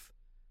worth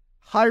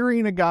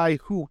hiring a guy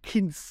who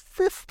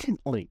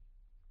consistently,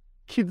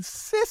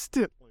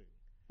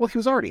 well, he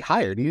was already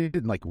hired. He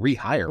didn't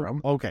rehire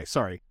him. Okay,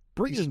 sorry.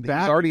 Bring him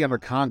back. He's already under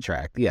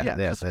contract. Yeah,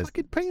 just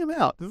fucking pay him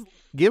out. Just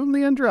give him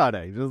the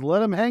Andrade. Just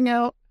let him hang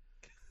out,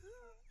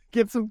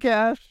 get some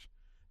cash,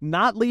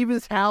 not leave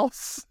his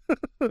house,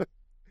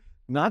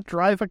 not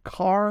drive a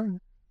car.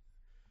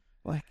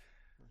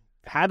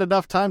 Had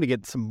enough time to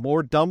get some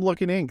more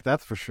dumb-looking ink,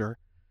 that's for sure.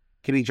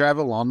 Can he drive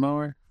a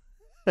lawnmower?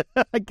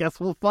 I guess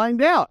we'll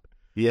find out.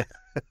 Yeah.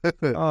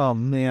 Oh,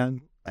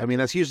 man. I mean,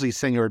 that's usually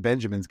Senor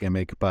Benjamin's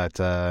gimmick, but,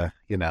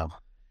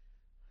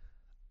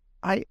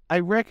 I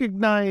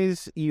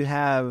recognize you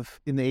have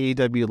in the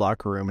AEW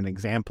locker room an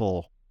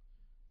example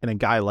in a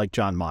guy like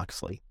Jon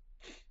Moxley,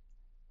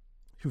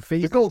 who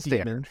faced the gold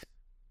standard,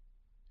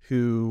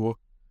 who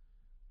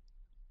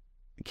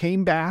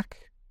came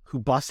back, who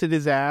busted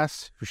his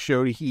ass, who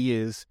showed he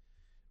is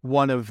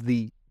one of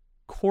the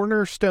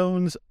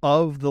cornerstones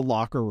of the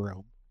locker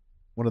room.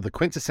 one of the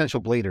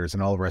quintessential bladers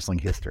in all of wrestling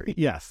history.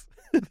 Yes.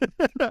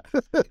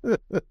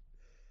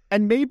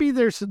 And maybe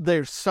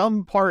there's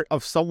some part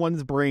of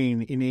someone's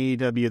brain in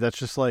AEW that's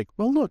just like,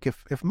 well, look,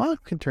 if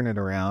Mox can turn it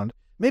around,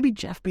 maybe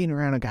Jeff being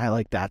around a guy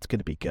like that's going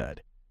to be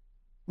good.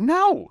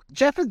 No,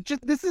 Jeff is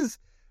just this is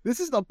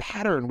the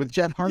pattern with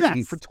Jeff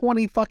Hardy for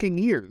 20 fucking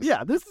years.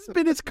 Yeah, this has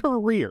been his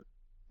career.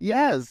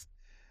 Yes.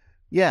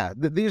 Yeah,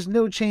 there's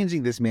no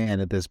changing this man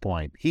at this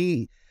point.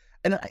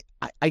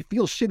 I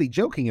feel shitty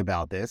joking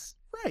about this.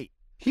 Right.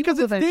 Because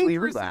it's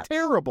dangerous and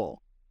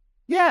terrible.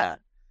 Yeah.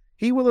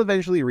 He will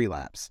eventually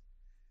relapse.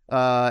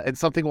 And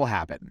something will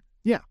happen.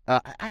 Yeah.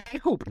 I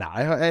hope not.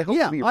 I hope.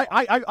 Yeah.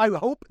 I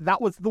hope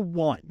that was the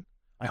one.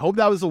 I hope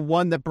that was the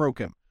one that broke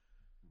him.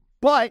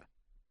 But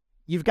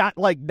you've got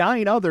like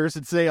 9 others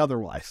that say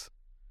otherwise.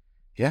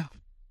 Yeah,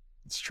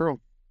 it's true.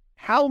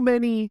 How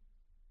many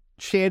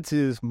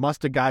chances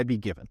must a guy be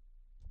given?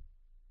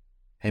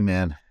 Hey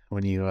man,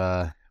 when you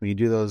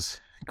do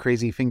those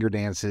crazy finger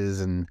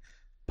dances and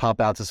pop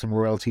out to some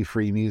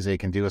royalty-free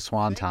music and do a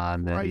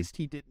swanton, then Christ,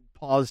 he didn't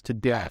pause to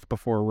death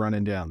before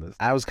running down this.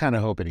 I was kind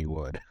of hoping he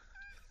would.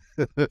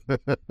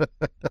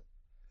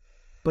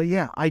 But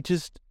yeah, I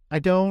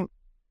don't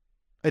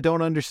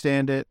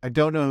understand it. I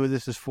don't know who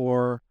this is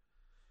for.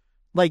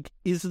 Like,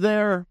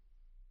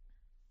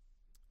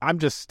 I'm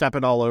just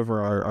stepping all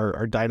over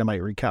our Dynamite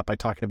recap by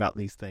talking about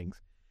these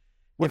things.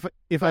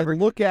 If I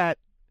look at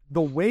the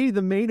way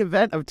the main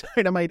event of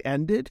Dynamite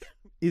ended,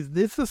 is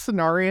this a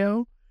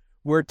scenario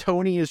where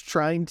Tony is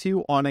trying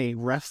to, on a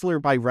wrestler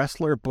by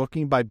wrestler,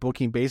 booking by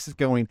booking basis,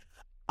 going,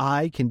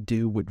 I can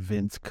do what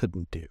Vince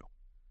couldn't do.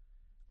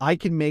 I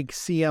can make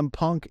CM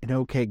Punk an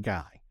okay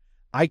guy.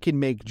 I can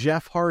make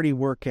Jeff Hardy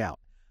work out.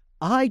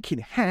 I can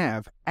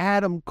have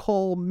Adam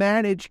Cole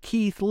manage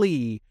Keith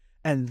Lee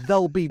and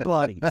they'll be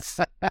buddies.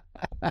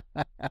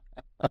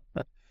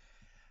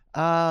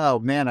 Oh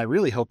man, I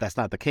really hope that's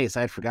not the case.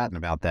 I had forgotten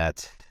about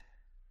that.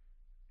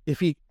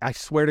 I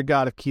swear to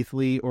God, if Keith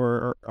Lee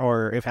or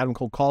if Adam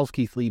Cole calls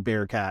Keith Lee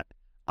Bearcat,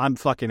 I'm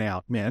fucking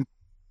out, man.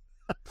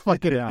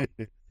 Fucking out.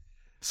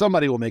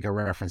 Somebody will make a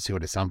reference to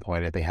it at some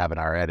point if they haven't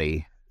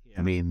already. Yeah.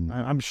 I mean,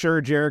 I'm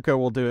sure Jericho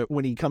will do it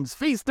when he comes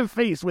face to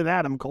face with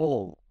Adam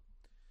Cole.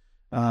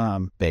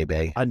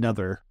 Baby.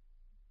 Another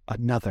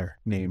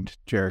named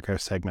Jericho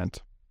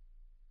segment.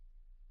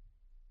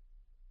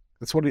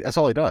 That's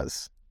all he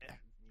does.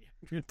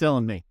 You're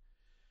telling me.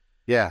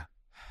 Yeah.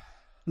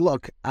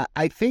 Look,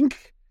 I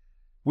think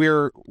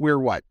we're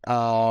what?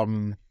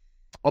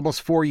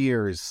 Almost 4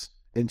 years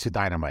into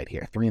Dynamite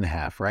here.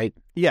 3.5, right?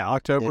 Yeah,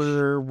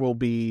 October will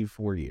be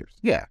 4 years.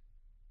 Yeah.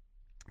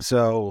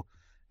 So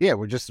yeah,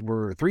 we're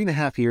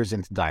 3.5 years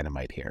into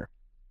Dynamite here.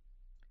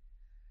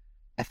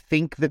 I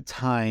think the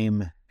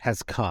time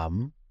has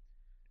come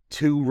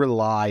to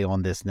rely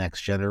on this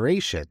next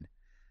generation.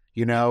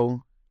 You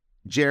know,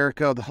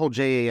 Jericho, the whole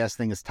JAS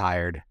thing is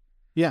tired.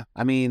 Yeah.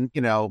 I mean,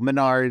 you know,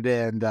 Menard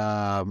and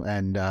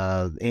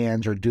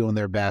Ange are doing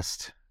their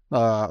best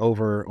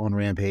over on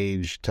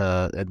Rampage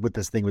with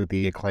this thing with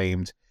the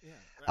Acclaimed.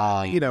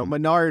 Yeah. You know,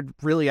 Menard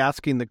really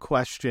asking the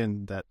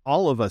question that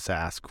all of us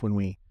ask when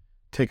we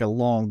take a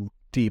long,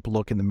 deep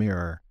look in the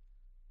mirror.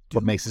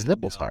 What makes his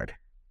nipples hard?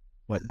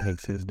 What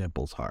makes his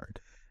nipples hard?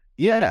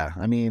 Yeah,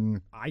 I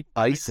mean,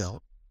 ice,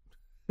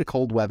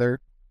 cold weather,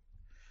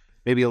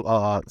 maybe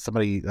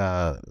somebody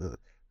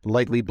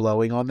lightly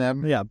blowing on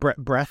them. Yeah,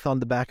 breath on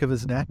the back of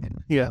his neck.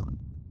 Yeah,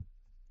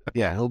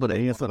 yeah, a little bit of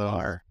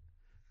ASMR.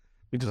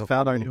 We just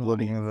found our new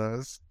one of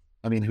those.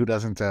 I mean, who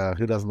doesn't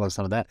love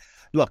some of that?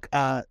 Look,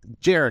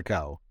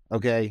 Jericho.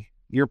 Okay,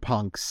 your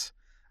Punks,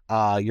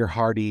 your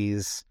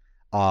Hardys.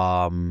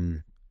 I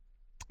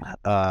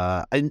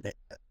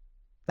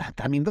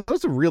mean,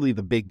 those are really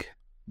the big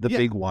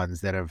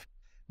ones that have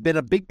been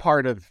a big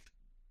part of,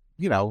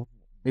 you know,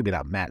 maybe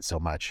not Matt so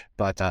much,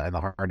 but and the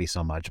Hardy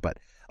so much, but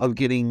of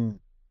getting,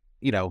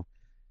 you know,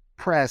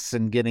 press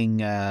and getting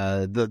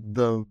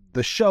the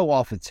show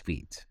off its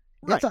feet.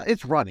 Right.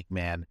 It's running,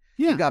 man.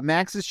 Yeah. You got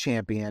Max as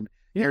champion.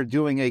 Yeah. They're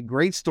doing a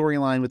great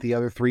storyline with the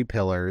other 3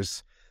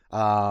 pillars.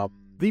 The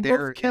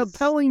most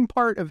compelling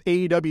part of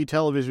AEW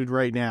television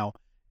right now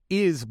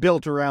is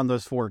built around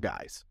those 4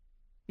 guys.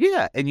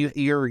 Yeah, and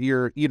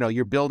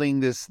you're building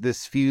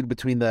this feud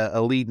between the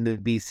Elite and the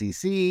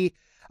BCC.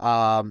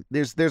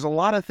 There's a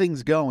lot of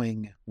things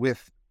going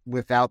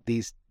without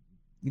these,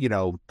 you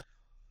know,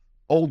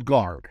 old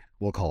guard,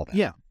 we'll call them.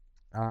 Yeah.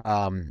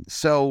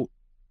 So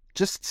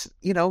just,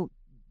 you know,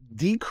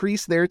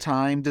 decrease their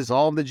time,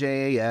 dissolve the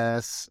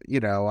JAS, you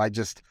know, I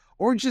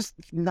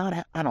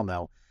don't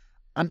know.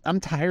 I'm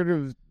tired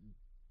of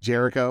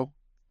Jericho.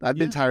 I've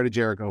been tired of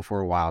Jericho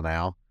for a while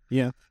now.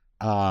 Yeah.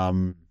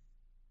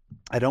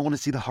 I don't want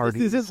to see the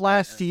Hardys. This is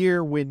last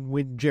year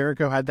when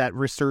Jericho had that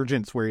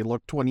resurgence where he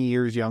looked 20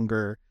 years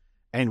younger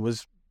and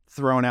was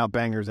throwing out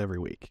bangers every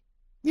week.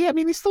 Yeah, I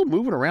mean, he's still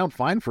moving around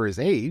fine for his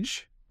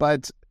age,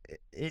 but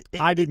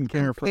I didn't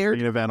care for the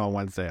main event on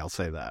Wednesday, I'll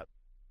say that.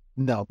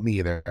 No, me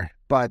either.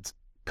 But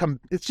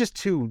it's just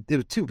two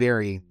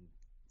very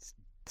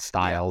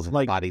styles and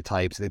like, body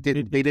types. They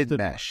didn't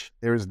mesh.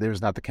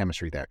 There's not the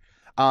chemistry there.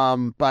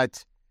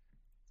 But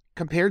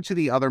compared to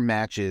the other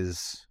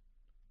matches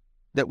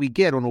that we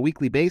get on a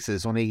weekly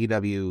basis on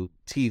AEW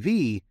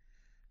TV,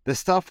 the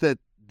stuff that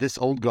this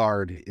old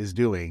guard is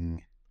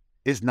doing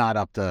is not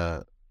up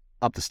to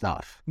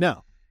snuff.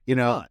 No. You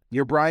know,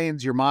 your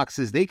Bryans, your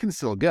Moxes, they can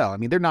still go. I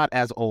mean, they're not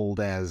as old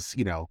as,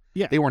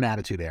 they were an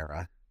Attitude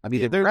Era. I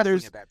mean,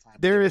 there's at that time,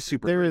 there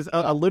is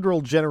a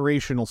literal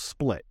generational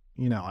split.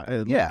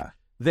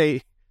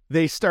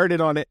 They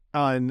started on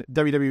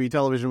WWE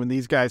television when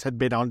these guys had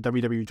been on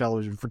WWE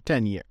television for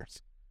 10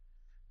 years.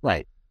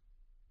 Right.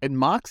 And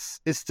Mox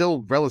is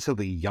still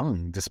relatively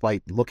young,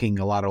 despite looking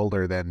a lot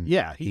older than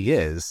he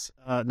is.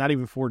 Not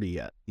even 40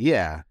 yet.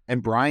 Yeah.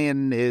 And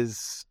Brian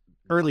is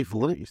early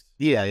 40s.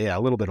 Yeah, a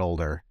little bit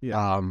older.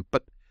 Yeah.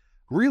 But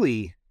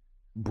really,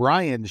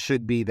 Brian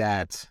should be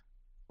that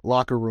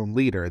locker room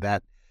leader,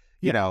 that,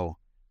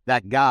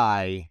 that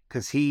guy,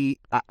 because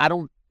I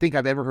don't think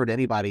I've ever heard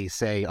anybody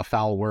say a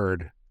foul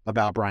word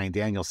about Bryan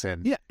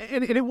Danielson. Yeah,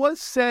 and it was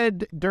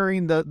said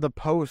during the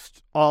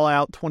post All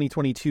Out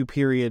 2022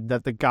 period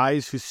that the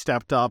guys who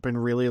stepped up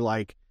and really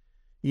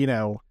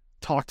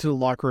talked to the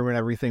locker room and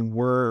everything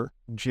were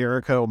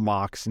Jericho,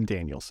 Mox, and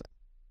Danielson.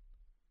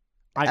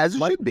 As it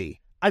should be.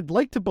 I'd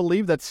like to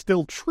believe that's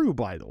still true,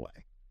 by the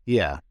way.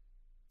 Yeah.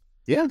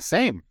 Yeah,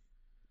 same.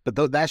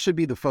 But that should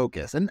be the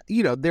focus. And,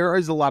 there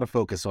is a lot of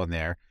focus on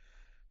there.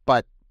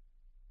 But,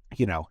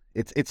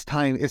 it's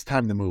time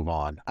to move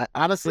on.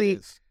 Honestly,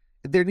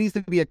 there needs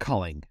to be a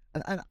culling.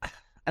 I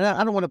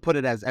don't want to put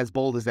it as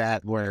bold as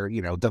that, where,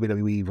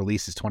 WWE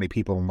releases 20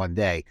 people in one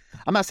day.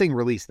 I'm not saying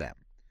release them.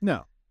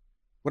 No.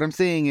 What I'm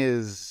saying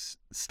is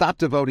stop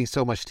devoting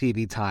so much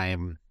TV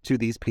time to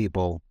these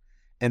people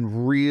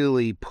and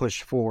really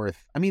push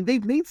forth. I mean,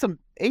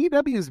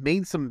 AEW has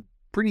made some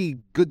pretty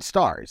good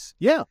stars.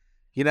 Yeah.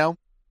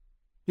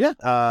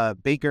 Yeah.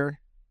 Baker,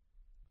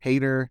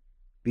 Hayter,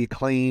 the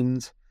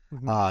Acclaimed,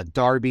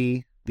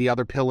 Darby, the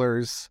other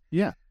pillars.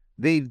 Yeah.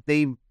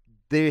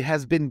 There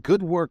has been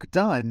good work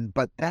done,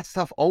 but that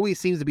stuff always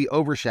seems to be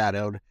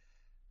overshadowed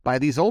by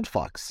these old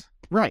fucks.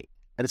 Right.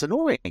 And it's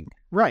annoying.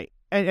 Right.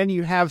 And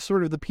you have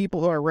sort of the people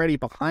who are already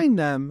behind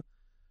them,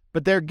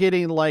 but they're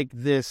getting like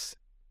this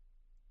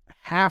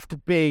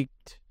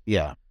half-baked,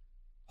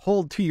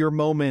 hold to your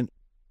moment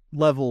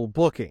level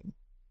booking.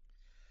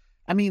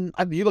 I mean,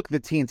 you look at the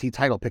TNT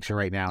title picture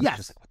right now, and it's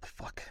just like, what the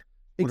fuck?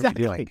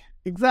 Exactly. What are we doing?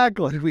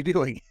 Exactly. What are we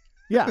doing?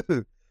 Yeah.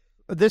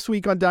 This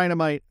week on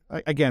Dynamite,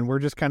 again, we're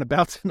just kind of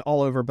bouncing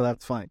all over, but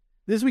that's fine.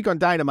 This week on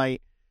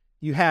Dynamite,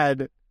 you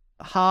had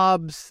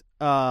Hobbs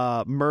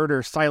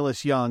murder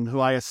Silas Young, who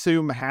I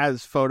assume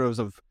has photos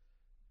of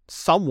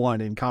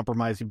someone in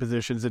compromising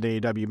positions in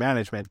AEW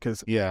management,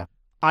 because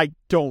I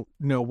don't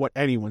know what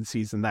anyone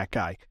sees in that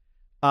guy.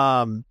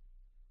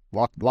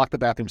 Lock the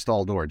bathroom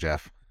stall door,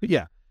 Jeff.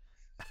 Yeah.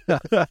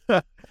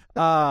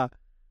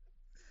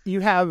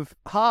 You have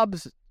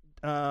Hobbs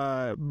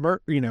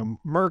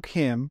murk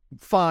him.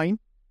 Fine.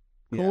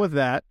 Cool with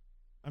that.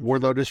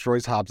 Wardlow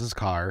destroys Hobbs's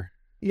car.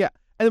 Yeah.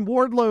 And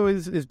Wardlow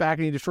is back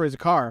and he destroys a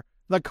car.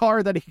 The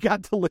car that he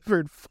got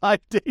delivered 5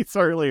 days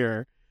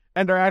earlier.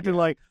 And they're acting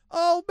like,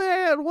 oh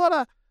man, what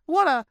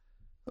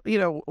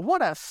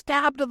a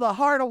stab to the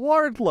heart of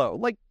Wardlow.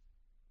 Like,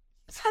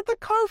 he's had the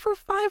car for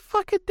 5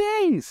 fucking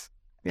days.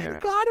 Yeah.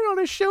 And got it on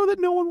a show that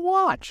no one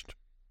watched.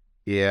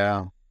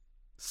 Yeah.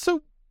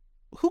 So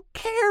who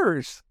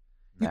cares?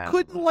 You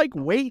couldn't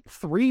wait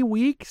 3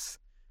 weeks,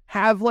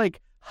 have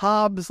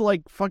Hobbs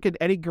fucking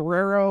Eddie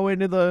Guerrero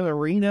into the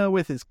arena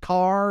with his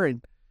car,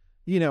 and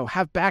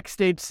have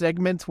backstage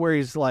segments where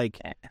he's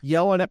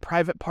yelling at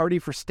Private Party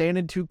for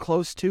standing too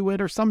close to it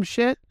or some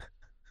shit.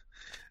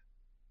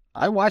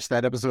 I watched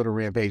that episode of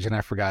Rampage and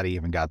I forgot he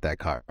even got that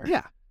car.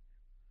 Yeah.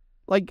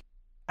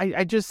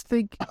 I just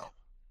think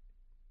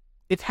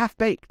it's half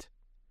baked.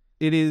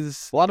 It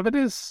is. A lot of it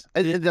is.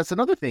 And that's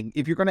another thing.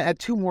 If you're going to add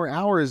 2 more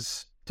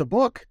hours to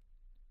book,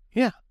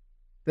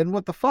 then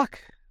what the fuck?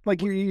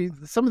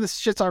 Some of this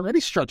shit's already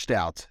stretched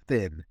out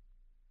thin.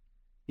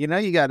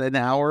 You got an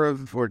hour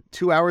or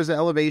 2 hours of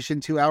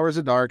Elevation, 2 hours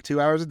of Dark,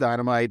 2 hours of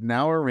Dynamite, an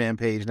hour of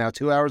Rampage, now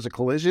 2 hours of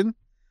Collision.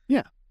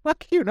 Yeah.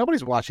 Fuck you.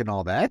 Nobody's watching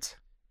all that.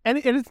 And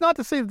it's not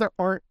to say that there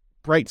aren't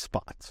bright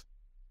spots.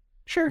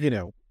 Sure.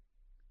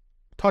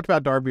 Talked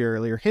about Darby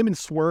earlier. Him and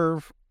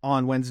Swerve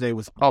on Wednesday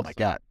was awesome. Oh my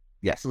God.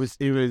 Yes.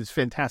 It was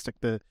fantastic.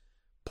 The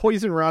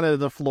poison run to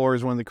the floor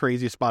is one of the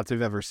craziest spots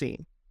I've ever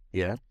seen.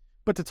 Yeah.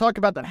 But to talk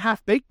about that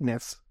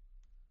half-bakedness,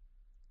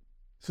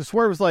 so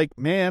Swerve was like,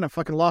 man, I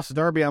fucking lost to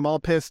Darby. I'm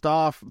all pissed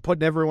off,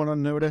 putting everyone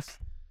on notice.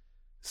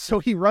 So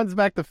he runs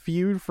back the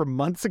feud from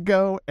months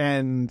ago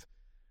and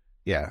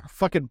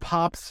fucking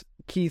pops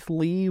Keith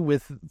Lee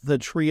with the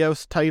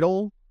Trios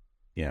title.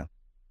 Yeah.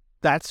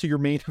 That's your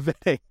main event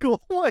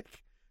angle.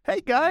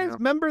 Hey guys,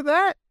 remember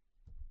that?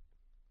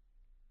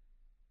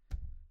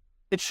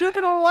 It should have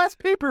been on the last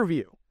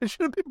pay-per-view. It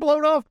should have been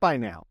blown off by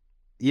now.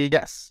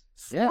 Yes.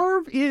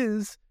 Swerve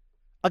is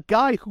a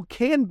guy who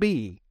can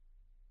be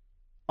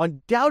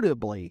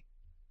undoubtedly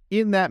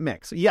in that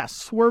mix. Yes,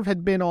 Swerve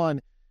had been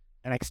on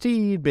NXT,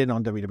 he'd been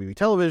on WWE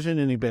television,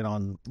 and he'd been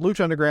on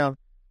Lucha Underground.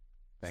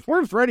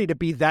 Swerve's ready to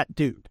be that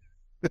dude.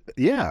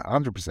 Yeah,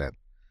 100%.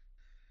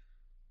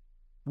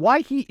 Why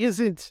he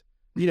isn't,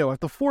 if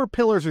the four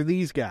pillars are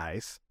these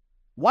guys,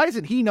 why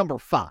isn't he number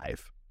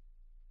 5?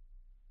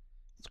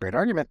 It's a great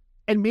argument.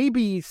 And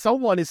maybe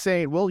someone is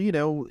saying, well,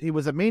 it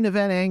was a main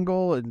event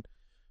angle and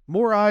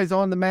more eyes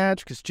on the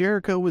match because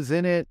Jericho was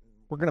in it.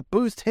 We're going to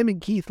boost him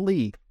and Keith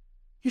Lee.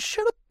 You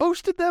should have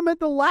boosted them at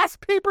the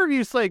last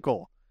pay-per-view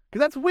cycle because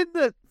that's when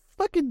the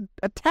fucking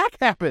attack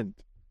happened.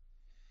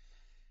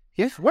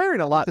 Yeah.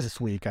 Swearing a lot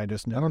this week, I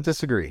just know. I don't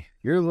disagree.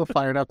 You're a little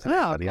fired up today,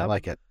 buddy. I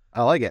like it.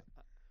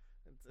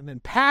 It's an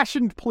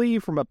impassioned plea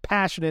from a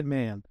passionate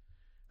man.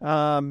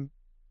 And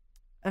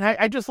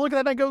I just look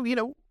at that and I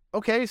go,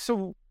 okay,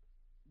 so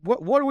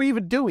what are we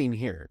even doing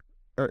here?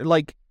 Or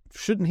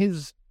shouldn't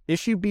his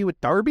issue be with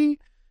Darby?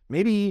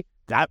 Maybe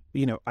that,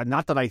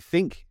 not that I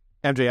think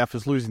MJF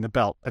is losing the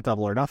belt at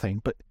Double or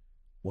Nothing, but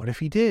what if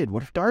he did?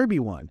 What if Darby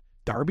won?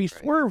 Darby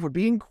Swerve would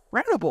be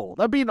incredible.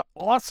 That'd be an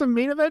awesome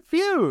main event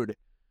feud.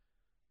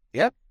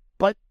 Yep.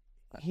 But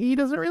he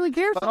doesn't really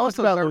care but so much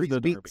also about Darby's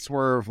Darby. beat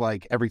Swerve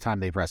every time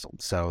they've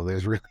wrestled, so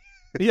there's really...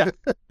 Yeah,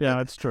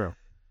 that's true.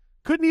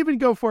 Couldn't even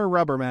go for a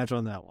rubber match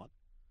on that one.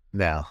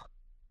 No.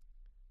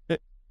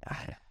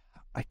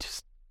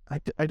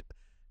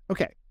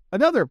 Okay,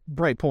 another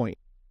bright point.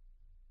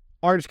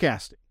 Orange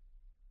Cassidy.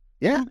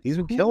 Yeah, he's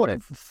been killing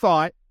it.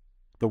 Thought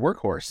the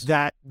workhorse.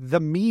 That the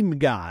meme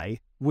guy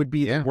would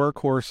be the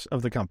workhorse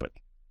of the company.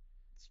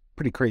 It's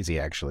pretty crazy,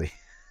 actually.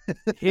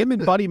 Him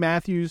and Buddy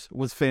Matthews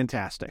was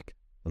fantastic.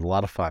 It was a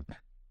lot of fun.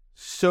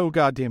 So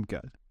goddamn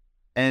good.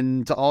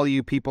 And to all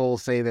you people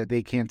say that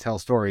they can't tell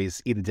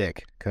stories, eat a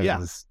dick.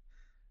 Because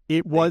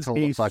it was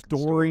a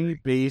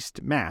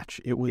story-based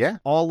match. It was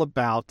all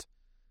about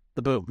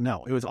the boom.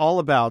 No, it was all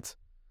about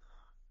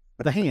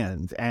the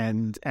hand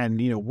and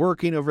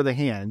working over the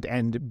hand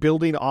and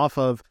building off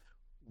of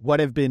what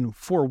have been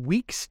for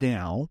weeks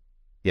now.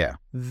 Yeah.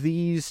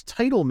 These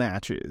title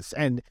matches.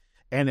 And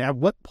at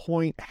what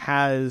point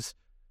has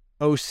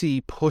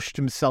OC pushed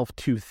himself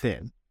too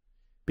thin?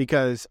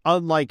 Because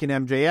unlike in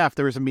MJF,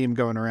 there was a meme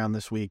going around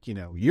this week,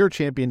 your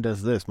champion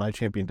does this, my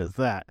champion does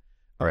that.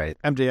 All right.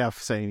 MJF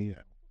saying,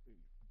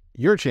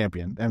 your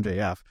champion,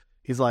 MJF,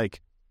 he's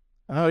like,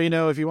 oh,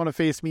 if you want to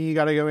face me, you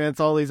got to go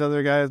against all these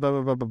other guys, blah,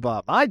 blah, blah, blah,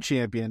 blah. My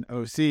champion,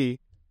 OC,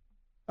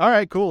 all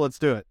right, cool, let's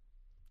do it.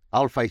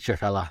 I'll fight you,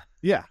 fella.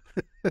 Yeah.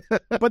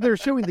 But they're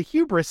showing the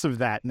hubris of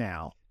that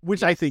now,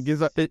 which I think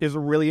is a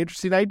really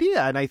interesting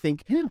idea. And I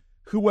think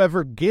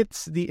whoever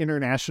gets the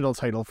international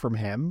title from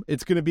him,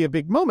 it's going to be a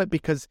big moment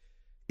because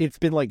it's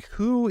been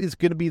who is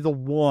going to be the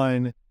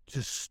one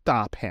to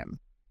stop him?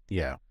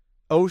 Yeah.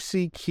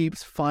 OC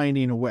keeps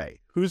finding a way.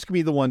 Who's going to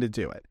be the one to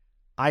do it?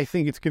 I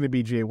think it's going to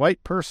be Jay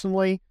White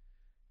personally,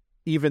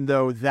 even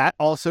though that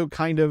also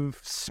kind of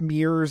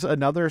smears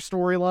another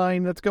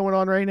storyline that's going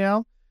on right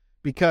now.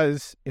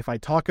 Because if I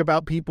talk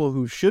about people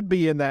who should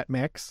be in that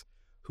mix,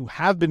 who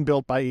have been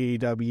built by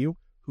AEW,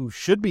 who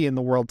should be in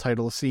the world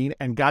title scene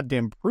and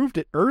goddamn proved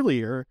it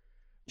earlier.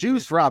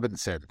 Juice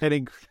Robinson.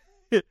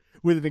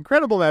 With an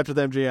incredible match with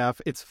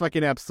MJF, it's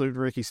fucking absolute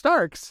Ricky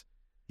Starks.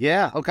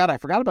 Yeah. Oh, God, I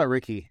forgot about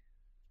Ricky.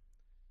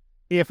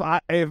 If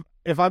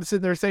I'm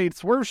sitting there saying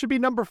Swerve should be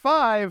number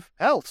 5,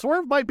 hell,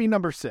 Swerve might be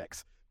number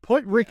 6.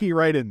 Put Ricky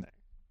right in there.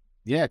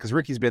 Yeah, because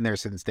Ricky's been there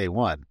since day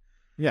 1.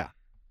 Yeah.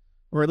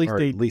 Or at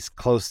least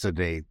close to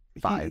day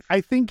 5.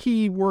 I think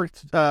he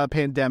worked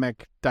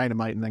Pandemic,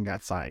 Dynamite, and then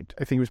got signed. I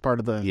think he was part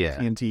of the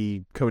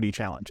TNT Cody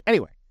Challenge.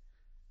 Anyway,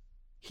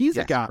 he's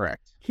a guy.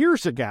 Correct.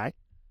 Here's a guy.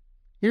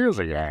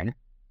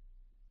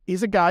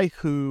 He's a guy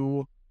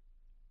who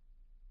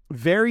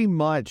very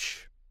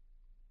much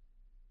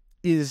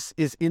is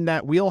in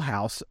that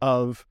wheelhouse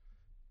of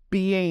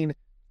being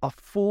a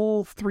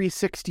full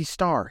 360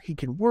 star. He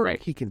can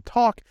work. He can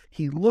talk.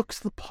 He looks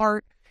the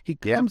part. He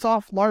comes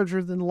off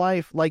larger than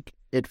life.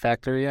 It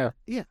factor, yeah.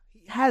 Yeah.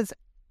 He has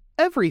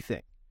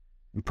everything.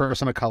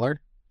 Person of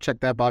color. Check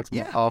that box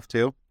off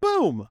too.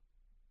 Boom.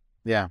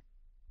 Yeah.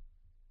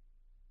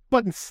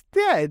 But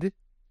instead,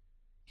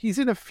 he's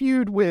in a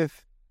feud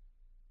with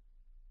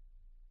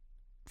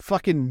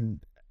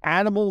fucking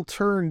animal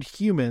turned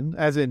human,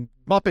 as in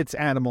Muppets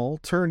animal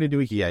turned into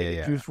a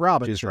human. Juice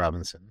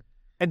Robinson.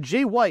 And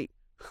Jay White,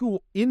 who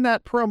in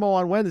that promo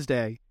on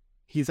Wednesday,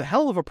 he's a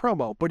hell of a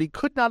promo, but he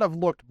could not have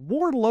looked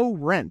more low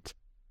rent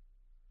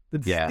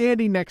than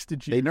standing next to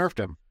Juice. They nerfed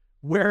him.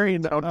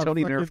 Wearing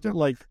Tony nerfed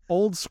him.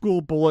 Old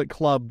school Bullet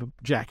Club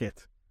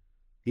jacket.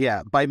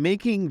 Yeah, by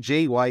making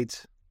Jay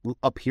White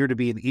appear to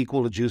be an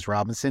equal to Juice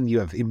Robinson, you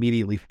have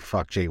immediately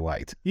fucked Jay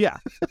White. Yeah.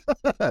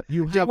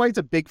 Jay White's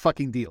a big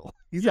fucking deal.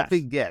 He's a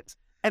big get.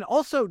 And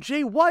also,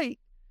 Jay White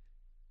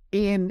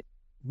in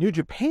New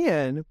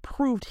Japan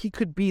proved he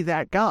could be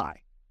that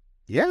guy.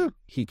 Yeah.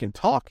 He can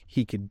talk.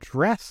 He can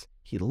dress.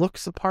 He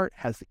looks the part,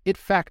 has the it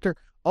factor.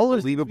 All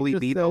Unbelievably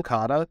beat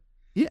Okada.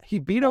 Yeah, he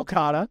beat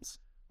Okada.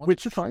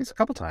 Which twice, a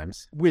couple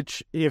times.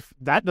 Which, if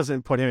that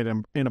doesn't put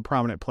him in a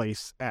prominent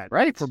place at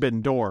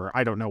Forbidden Door,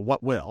 I don't know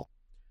what will.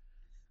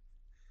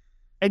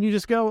 And you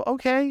just go,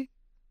 okay,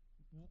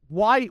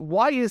 why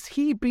is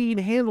he being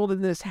handled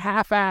in this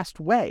half-assed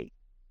way?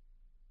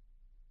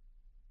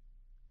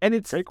 And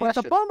it's a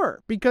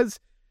bummer, because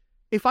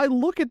if I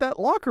look at that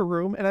locker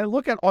room and I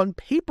look at on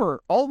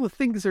paper all the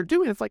things they're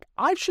doing, it's like,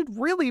 I should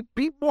really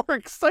be more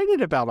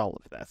excited about all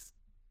of this.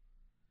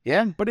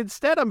 Yeah. But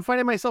instead, I'm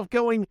finding myself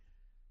going,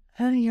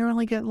 hey, you're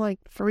only getting like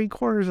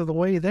 3/4 of the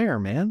way there,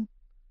 man.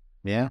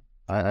 Yeah,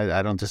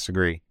 I don't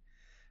disagree.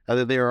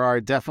 There are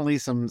definitely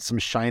some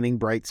shining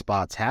bright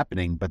spots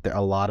happening, but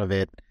a lot of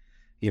it,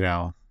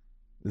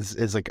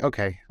 is like,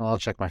 okay, well, I'll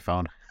check my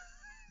phone.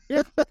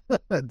 Yeah.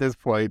 At this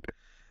point.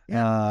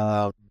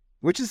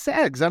 Which is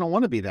sad, because I don't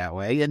want to be that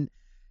way. And,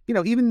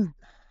 even,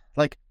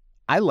 like,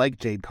 I like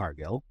Jade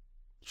Cargill.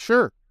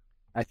 Sure.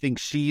 I think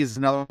she is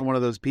another one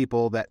of those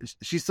people that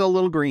she's still a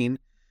little green,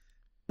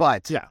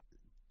 but yeah,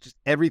 just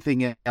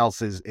everything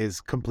else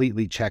is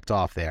completely checked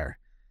off there.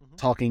 Mm-hmm.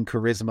 Talking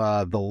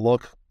charisma, the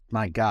look,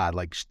 my God,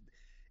 like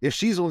if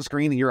she's on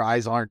screen and your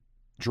eyes aren't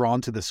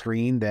drawn to the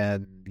screen,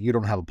 then you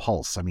don't have a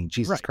pulse. I mean,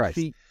 Jesus Christ.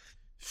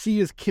 She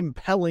is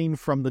compelling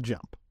from the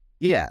jump.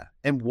 Yeah.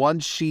 And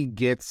once she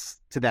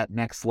gets to that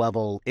next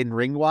level in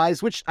ring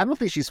wise, which I don't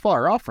think she's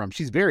far off from,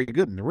 she's very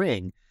good in the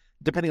ring,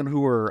 depending on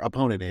who her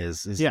opponent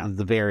is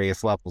the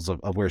various levels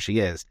of where she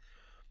is.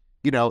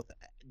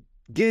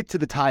 Get to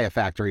the Taya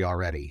factory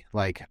already.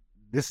 Like,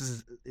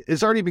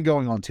 it's already been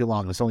going on too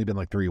long. It's only been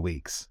like 3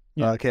 weeks.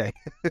 Yeah. Okay.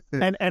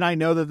 and I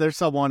know that there's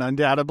someone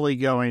undoubtedly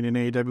going in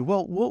AEW.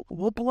 Well,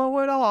 we'll blow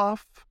it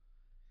off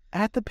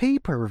at the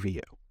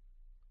pay-per-view.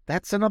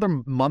 That's another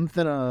month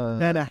and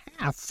a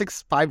half,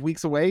 5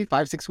 weeks away,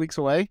 6 weeks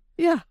away.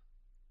 Yeah.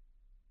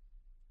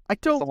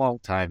 It's a long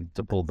time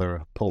to pull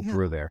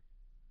through there.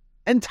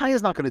 And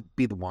Taya's not going to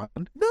be the one.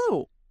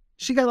 No.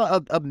 She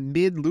got a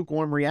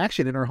mid-lukewarm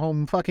reaction in her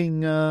home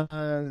fucking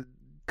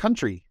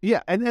country.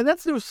 Yeah, and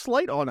that's no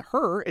slight on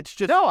her. It's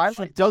just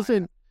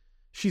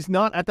she's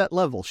not at that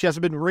level. She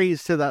hasn't been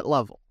raised to that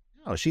level.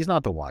 No, she's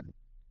not the one.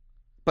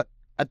 But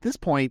at this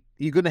point,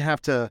 you're going to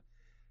have to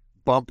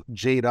bump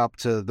Jade up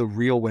to the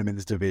real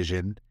women's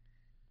division.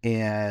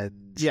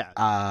 And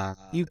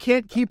you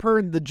can't keep her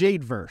in the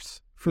Jade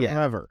verse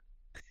forever.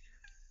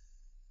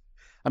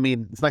 I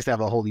mean, it's nice to have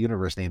a whole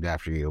universe named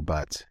after you,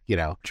 but,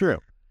 True.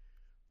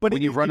 But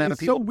when you run out of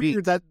people, it's so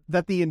weird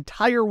that the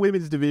entire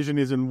women's division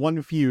is in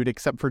one feud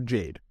except for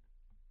Jade.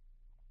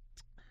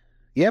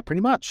 Yeah,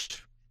 pretty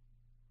much.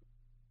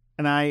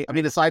 And I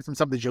mean, aside from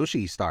some of the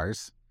Joshi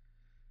stars,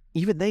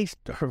 even they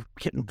are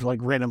getting like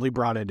randomly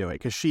brought into it,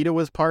 because Shida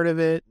was part of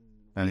it.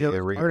 And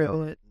part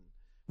of it.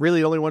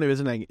 Really, the only one who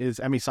isn't is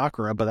Emi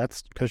Sakura, but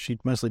that's because she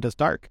mostly does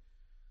dark.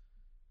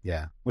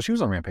 Yeah. Well, she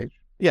was on Rampage.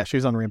 Yeah, she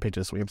was on Rampage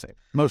this week. I'm saying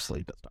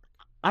mostly does dark.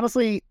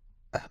 Honestly,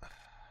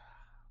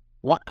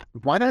 why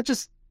not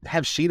just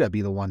have Shida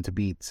be the one to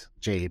beat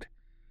Jade?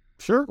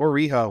 Sure. Or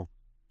Riho.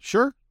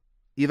 Sure.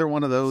 Either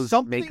one of those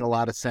make a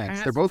lot of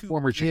sense. They're both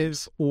former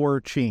champs.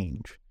 Or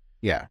change.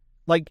 Yeah.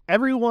 Like,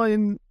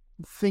 everyone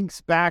thinks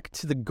back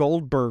to the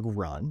Goldberg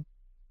run.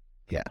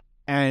 Yeah.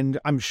 And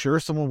I'm sure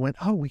someone went,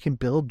 oh, we can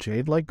build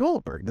Jade like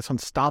Goldberg, this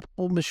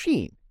unstoppable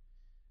machine.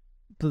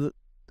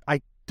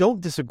 I don't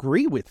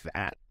disagree with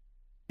that.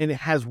 And it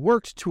has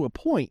worked to a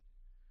point.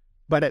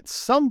 But at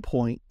some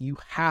point, you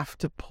have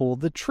to pull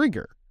the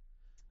trigger.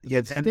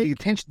 Yeah, and the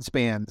attention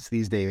spans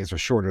these days are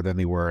shorter than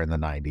they were in the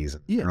 90s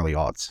and early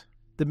aughts.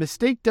 The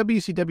mistake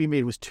WCW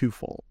made was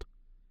twofold.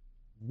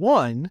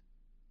 One,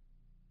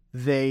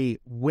 they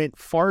went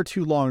far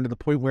too long to the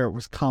point where it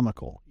was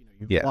comical.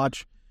 You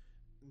watch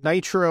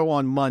Nitro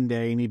on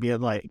Monday and he'd be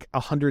at like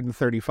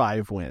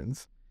 135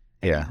 wins.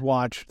 Yeah. You'd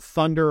watch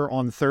Thunder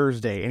on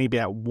Thursday and he'd be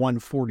at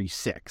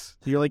 146.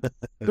 So you're like,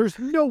 there's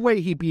no way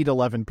he beat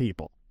 11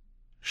 people.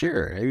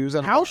 Sure. He was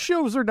on house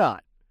shows or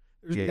not.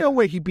 There's no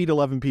way he beat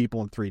 11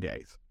 people in 3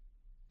 days.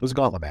 It was a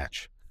gauntlet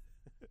match.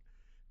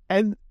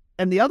 And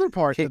the other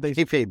part that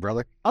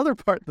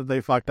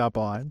they fucked up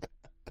on,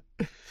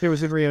 it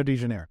was in Rio de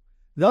Janeiro.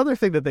 The other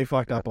thing that they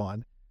fucked up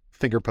on,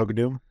 Finger Poke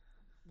Doom.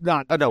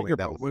 Not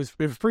it was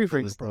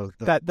pre-finger poke.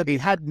 That they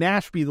had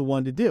Nash be the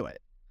one to do it.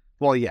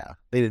 Well, yeah,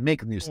 they didn't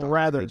make new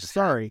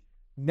stuff.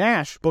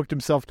 Nash booked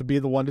himself to be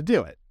the one to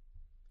do it.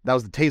 That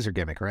was the taser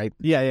gimmick, right?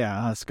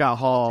 Yeah. Scott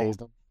Hall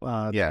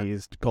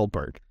tased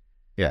Goldberg.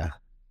 Yeah.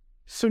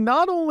 So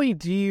not only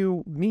do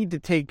you need to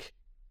take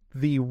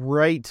the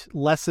right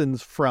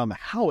lessons from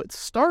how it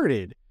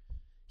started,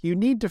 you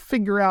need to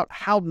figure out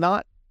how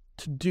not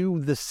to do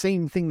the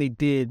same thing they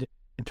did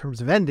in terms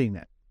of ending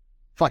it.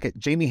 Fuck it.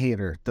 Jamie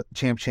Hayter, the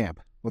champ.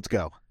 Let's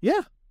go.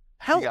 Yeah.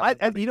 Hell,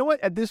 you know what?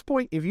 At this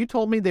point, if you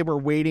told me they were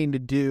waiting to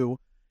do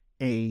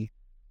a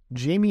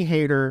Jamie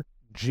Hayter,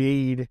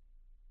 Jade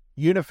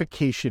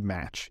unification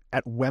match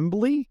at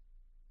Wembley,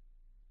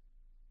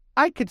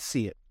 I could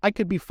see it. I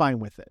could be fine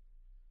with it.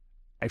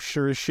 I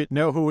sure as shit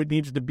know who it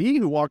needs to be,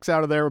 who walks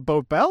out of there with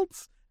both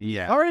belts.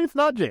 Yeah. All right, it's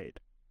not Jade.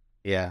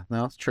 Yeah,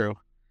 no, it's true.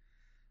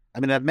 I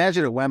mean, I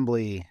imagine at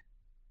Wembley,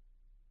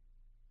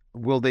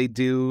 will they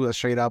do a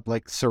straight up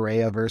like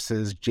Saraya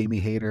versus Jamie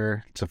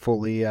Hayter to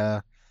fully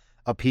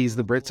appease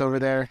the Brits over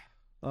there?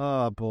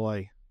 Oh,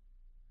 boy.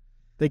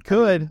 They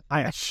could.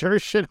 I sure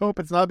should hope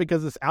it's not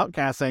because this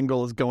Outcast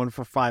angle is going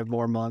for 5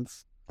 more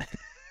months.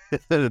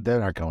 They're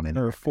not going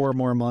anywhere. Or 4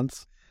 more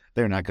months.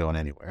 They're not going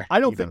anywhere. I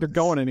don't think they're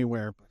going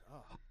anywhere. But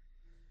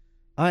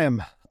I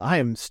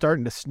am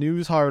starting to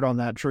snooze hard on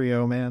that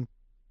trio, man.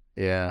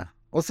 Yeah.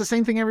 Well, it's the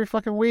same thing every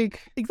fucking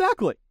week.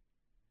 Exactly.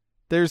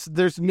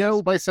 There's no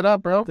Spice it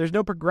up, bro. There's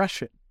no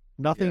progression.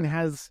 Nothing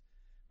has.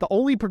 The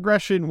only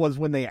progression was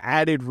when they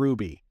added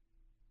Ruby.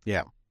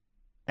 Yeah.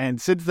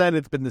 And since then,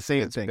 it's been the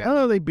same thing.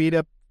 Oh, they beat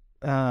up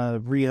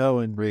Rio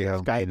and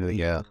Sky.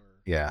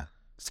 Yeah.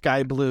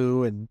 Sky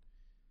Blue and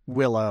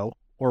Willow,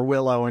 or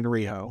Willow and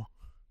Rio.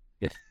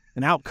 Yeah.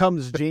 And out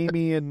comes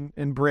Jamie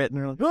and Britt, and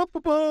they're like,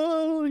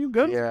 "Oh, you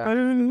got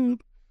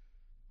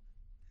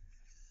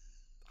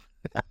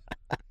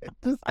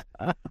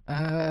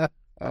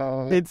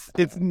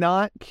It's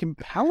not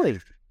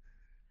compelling,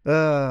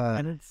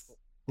 and it's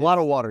a lot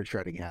of water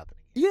treading happening.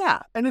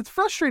 Yeah, and it's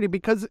frustrating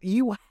because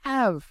you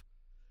have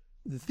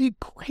the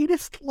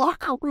greatest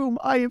locker room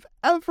I have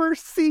ever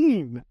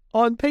seen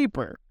on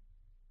paper.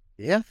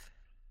 Yeah,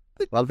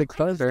 a lot of big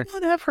fun there.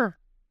 Whatever.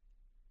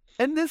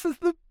 And this is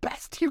the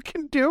best you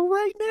can do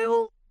right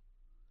now.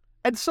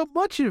 And so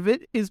much of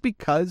it is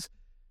because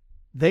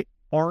they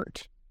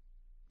aren't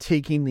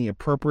taking the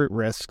appropriate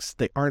risks.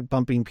 They aren't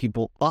bumping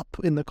people up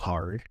in the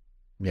card.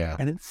 Yeah.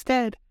 And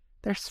instead,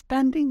 they're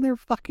spending their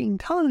fucking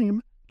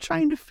time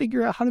trying to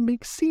figure out how to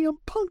make CM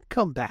Punk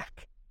come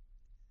back.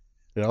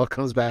 It all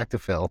comes back to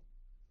Phil.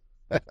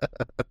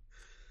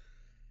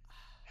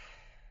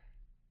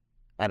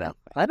 I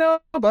know,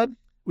 bud.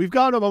 We've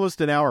gone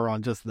almost an hour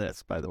on just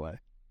this, by the way.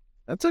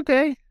 That's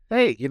okay.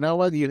 Hey, you know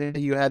what?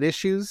 You had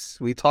issues.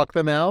 We talked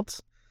them out.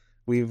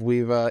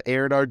 We've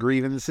aired our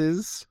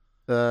grievances.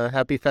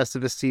 Happy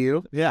Festivus to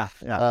you. Yeah.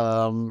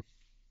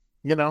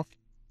 You know,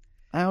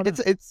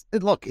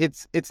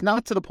 it's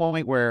not to the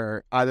point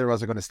where either of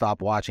us are going to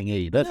stop watching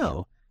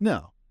AEW.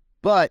 No.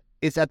 But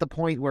it's at the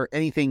point where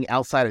anything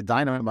outside of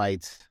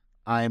Dynamite,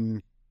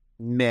 I'm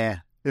meh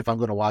if I'm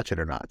going to watch it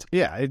or not.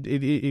 Yeah,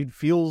 it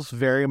feels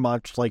very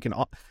much like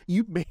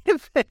you main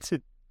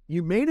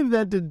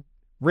evented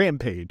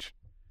Rampage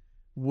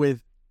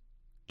with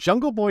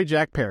Jungle Boy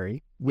Jack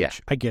Perry,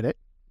 which I get it.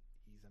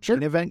 He's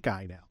an event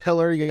guy now.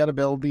 Pillar, you got to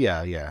build.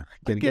 Yeah.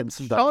 Getting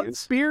some Sean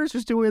Spears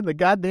is doing the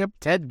goddamn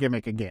Ted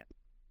gimmick again.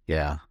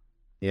 Yeah.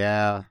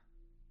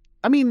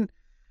 I mean,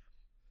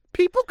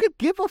 people could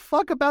give a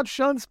fuck about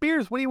Sean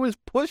Spears when he was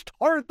pushed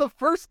hard the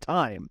first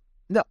time.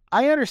 No,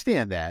 I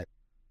understand that.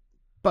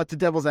 But to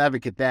devil's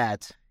advocate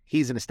that,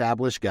 he's an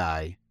established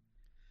guy.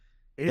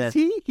 Is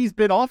he? He's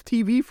been off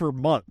TV for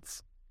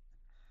months.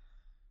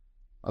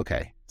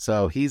 Okay,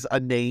 so he's a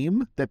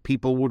name that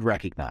people would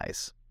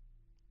recognize.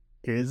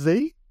 Is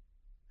he?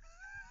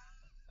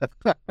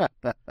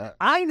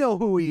 I know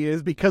who he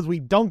is because we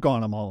dunk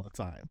on him all the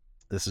time.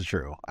 This is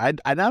true. I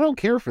don't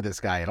care for this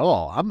guy at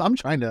all. I'm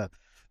trying to.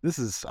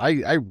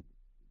 I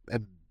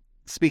am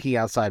speaking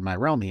outside my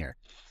realm here.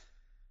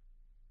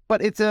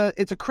 But it's a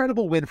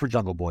credible win for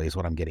Jungle Boy is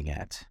what I'm getting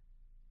at.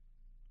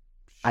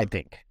 Sure. I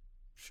think.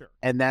 Sure.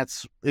 And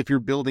that's if you're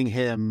building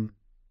him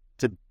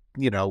to,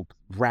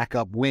 rack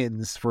up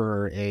wins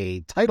for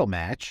a title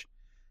match,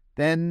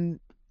 then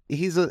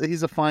he's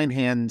a fine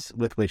hand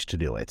with which to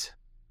do it.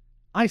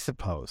 I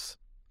suppose.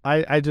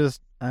 I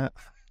just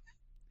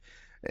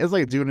it's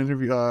like doing an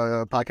interview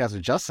podcast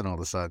with Justin all of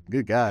a sudden.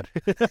 Good God.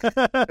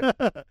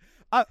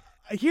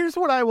 Here's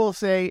what I will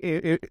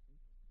say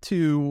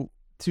to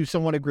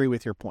somewhat agree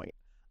with your point.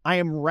 I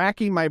am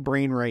racking my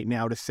brain right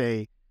now to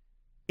say,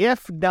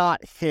 if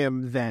not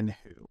him, then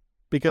who?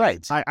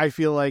 Because I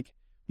feel like,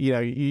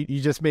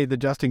 you just made the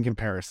Justin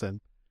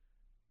comparison.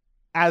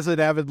 As an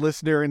avid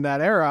listener in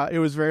that era, it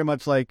was very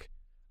much like,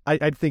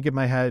 I'd think in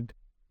my head,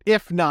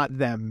 if not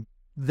them,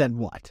 then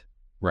what?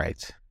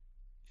 Right.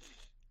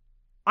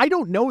 I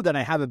don't know that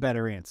I have a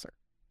better answer.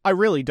 I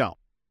really don't.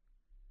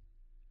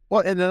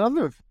 Well, and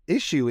another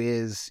issue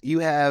is you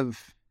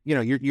have,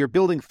 you're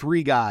building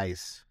 3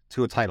 guys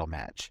to a title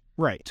match.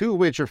 Right. 2 of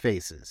which are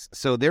faces.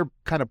 So they're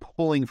kind of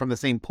pulling from the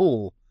same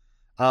pool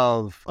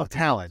of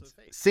talent.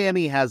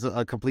 Sammy has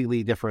a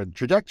completely different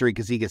trajectory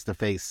because he gets to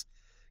face,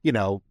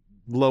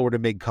 lower to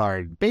mid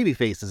card baby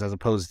faces as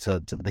opposed to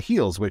the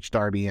heels, which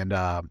Darby and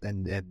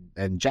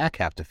Jack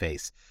have to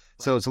face.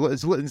 So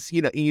it's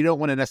you don't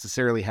want to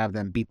necessarily have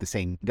them beat the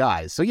same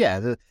guys. So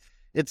yeah,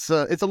 it's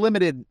a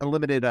limited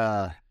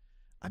number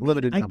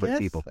of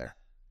people there.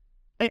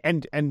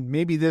 And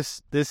maybe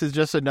this is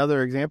just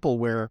another example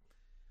where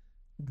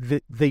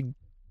they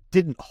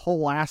didn't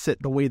whole ass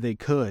it the way they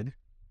could.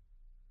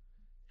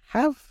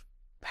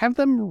 Have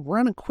them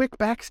run a quick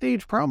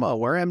backstage promo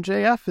where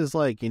MJF is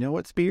like, you know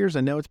what, Spears,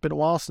 I know it's been a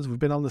while since we've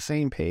been on the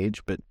same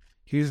page, but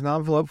here's an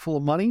envelope full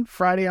of money,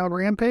 Friday on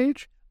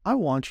Rampage. I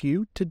want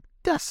you to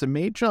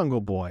decimate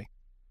Jungle Boy.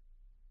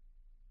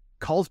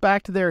 Calls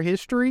back to their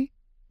history,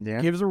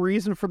 gives a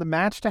reason for the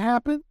match to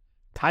happen,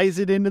 ties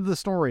it into the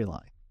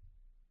storyline.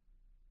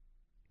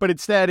 But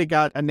instead, it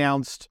got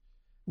announced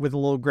with a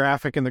little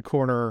graphic in the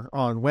corner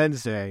on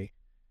Wednesday,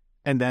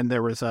 and then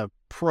there was a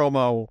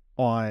promo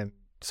on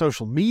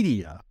social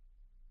media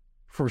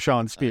for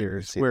Sean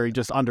Spears where he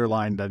just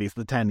underlined that he's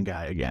the 10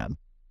 guy again.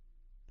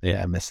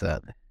 Yeah, I missed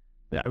that.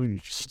 Yeah, we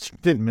just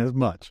didn't miss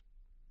much.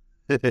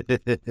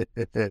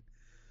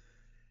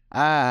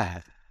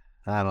 I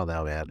don't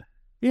know, man.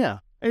 Yeah,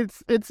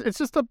 it's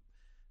just a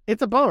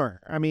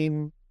bummer. I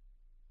mean,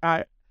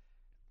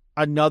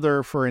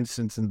 another, for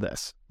instance, in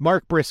this,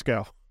 Mark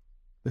Briscoe,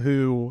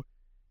 who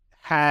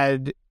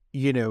had,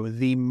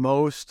 the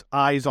most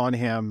eyes on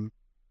him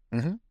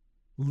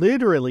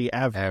literally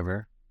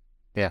ever.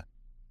 Yeah.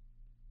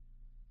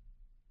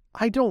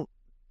 I don't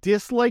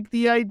dislike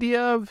the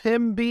idea of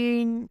him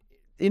being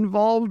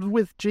involved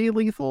with Jay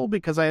Lethal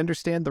because I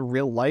understand the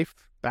real life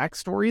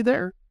backstory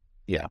there.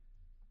 Yeah.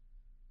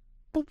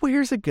 But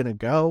where's it going to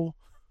go?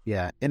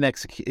 Yeah,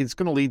 it's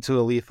going to lead to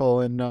a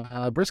Lethal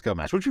and Briscoe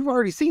match, which we've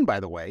already seen, by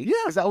the way. Yeah,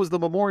 because that was the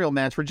memorial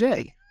match for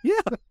Jay.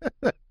 Yeah.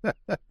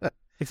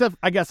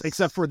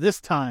 Except for this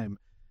time,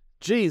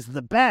 Jay's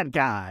the bad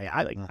guy.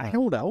 I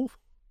don't know.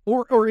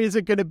 Or is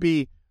it going to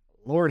be,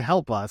 Lord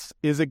help us,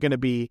 is it going to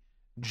be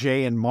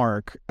Jay and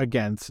Mark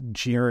against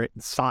Jarrett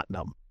and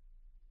Satnam?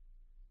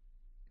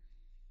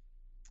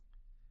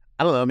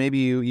 I don't know. Maybe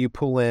you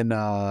pull in. Never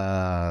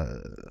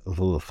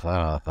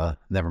mind.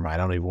 I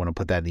don't even want to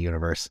put that in the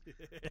universe.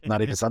 I'm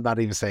not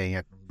even saying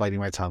it. I'm biting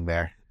my tongue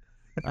there.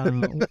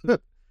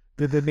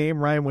 Did the name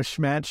rhyme with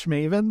Schmatch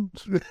Maven?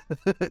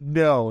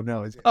 No.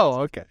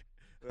 Okay.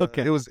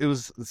 Okay. It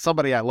was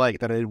somebody I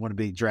liked that I didn't want to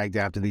be dragged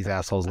down to these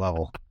assholes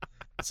level.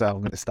 So I'm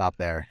going to stop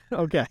there.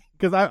 Okay.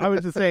 Because I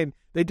was just saying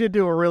they did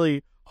do a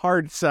really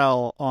hard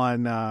sell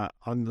on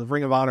the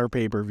Ring of Honor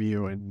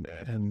pay-per-view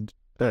and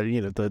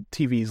the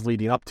TVs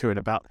leading up to it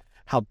about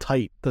how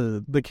tight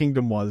the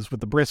kingdom was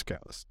with the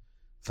Briscoes.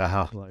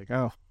 So like,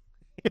 oh,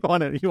 you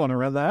want to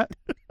run that?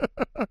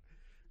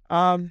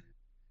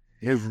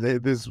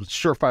 This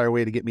surefire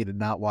way to get me to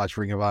not watch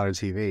Ring of Honor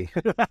TV.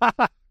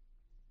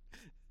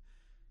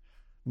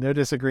 No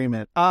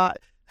disagreement.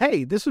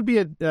 Hey, this would be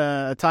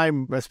a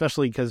time,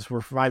 especially because we're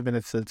 5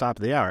 minutes to the top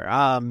of the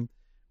hour,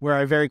 where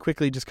I very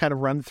quickly just kind of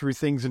run through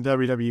things in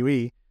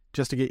WWE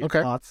just to get your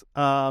thoughts.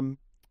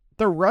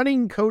 They're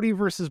running Cody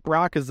versus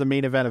Brock as the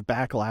main event of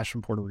Backlash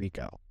from Puerto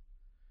Rico.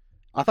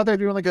 I thought they were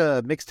doing like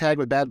a mixed tag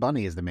with Bad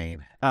Bunny as the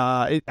main.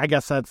 I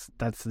guess that's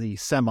the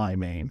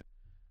semi-main.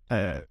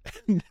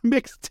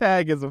 Mixed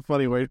tag is a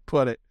funny way to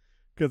put it.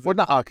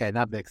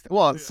 Not mixed.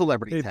 Well, it's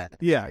celebrity tag.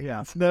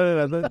 Yeah.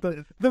 No.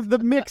 The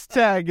mixed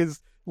tag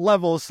is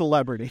level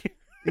celebrity.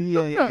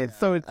 Yeah.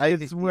 So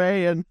it's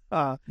Ray and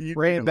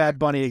Bad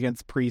Bunny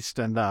against Priest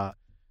and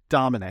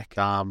Dominic.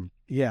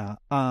 Yeah.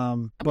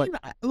 But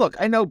look,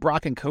 I know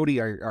Brock and Cody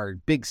are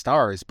big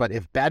stars, but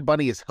if Bad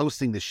Bunny is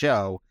hosting the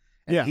show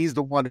and he's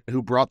the one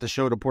who brought the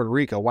show to Puerto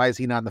Rico, why is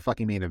he not in the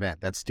fucking main event?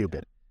 That's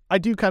stupid. I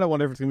do kind of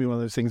wonder if it's going to be one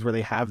of those things where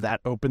they have that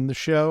open the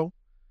show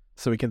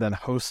so he can then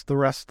host the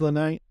rest of the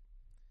night.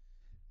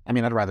 I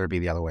mean, I'd rather it be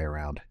the other way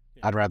around.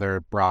 Yeah. I'd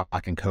rather Brock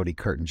and Cody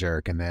curtain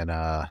jerk and then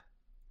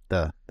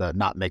the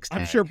not mixed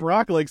tag. I'm sure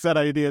Brock likes that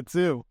idea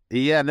too.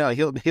 Yeah, no,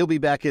 he'll be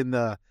back in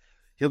the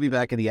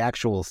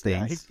actual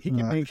states. Yeah, he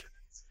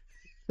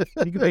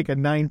can make a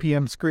 9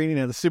 p.m. screening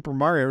of the Super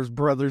Mario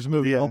Brothers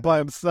movie all by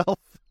himself.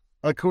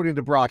 According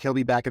to Brock, he'll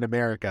be back in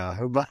America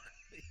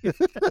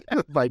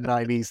by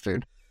 9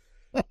 Eastern.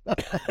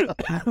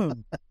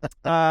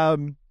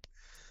 I'm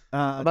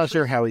not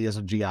sure how he is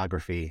in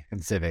geography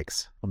and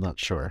civics. I'm not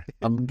sure.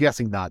 I'm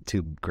guessing not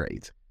too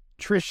great.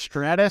 Trish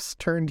Stratus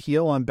turned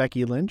heel on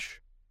Becky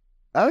Lynch.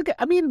 Okay,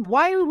 I mean,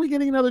 why are we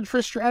getting another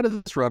Trish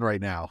Stratus run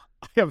right now?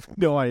 I have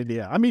no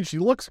idea. I mean, she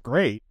looks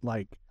great.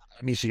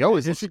 She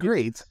always looks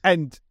great.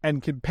 And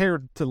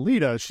compared to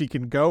Lita, she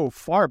can go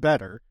far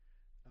better.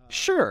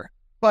 Sure,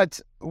 but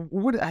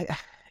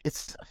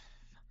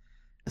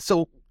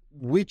so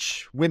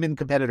which women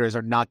competitors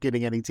are not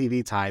getting any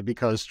TV time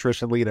because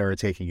Trish and Lita are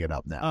taking it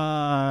up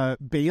now?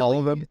 Bayley, all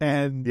of them,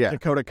 and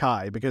Dakota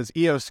Kai, because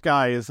Io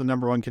Sky is the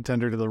number one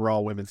contender to the Raw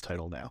Women's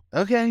title now.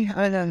 Okay,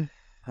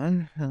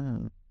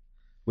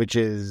 which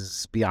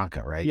is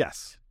Bianca, right?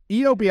 Yes,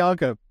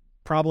 Bianca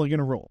probably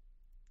gonna roll.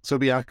 So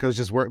Bianca's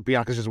just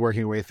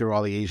working her way through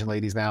all the Asian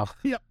ladies now.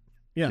 Yep.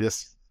 Yeah.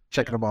 Just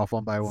checking them off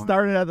one by one.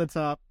 Started at the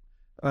top.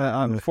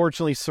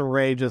 Unfortunately,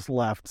 Saray just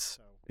left.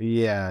 So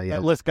yeah.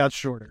 That list got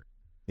shorter.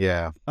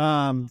 Yeah.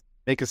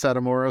 Mika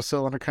Satomura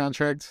still under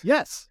contract?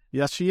 Yes,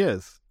 she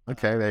is.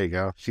 Okay, there you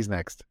go. She's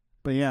next.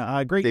 But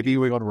yeah, great.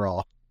 Debuting on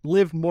Raw.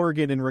 Liv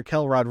Morgan and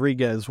Raquel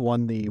Rodriguez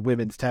won the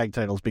women's tag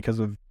titles because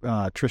of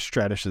Trish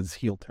Stratus's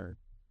heel turn.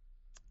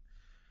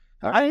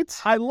 All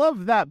right. I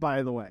love that,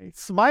 by the way.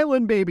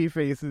 Smiling baby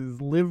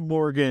faces, Liv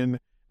Morgan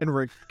and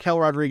Raquel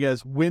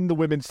Rodriguez win the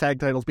women's tag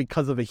titles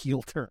because of a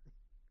heel turn.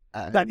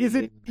 That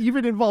isn't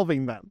even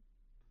involving them.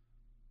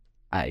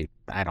 I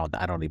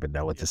don't even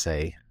know what to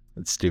say.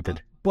 It's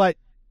stupid. But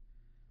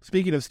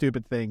speaking of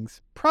stupid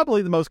things,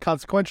 probably the most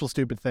consequential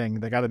stupid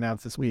thing that got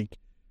announced this week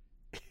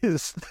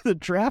is the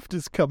draft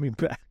is coming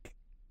back.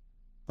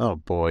 Oh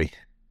boy.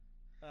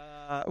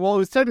 Well, it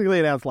was technically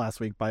announced last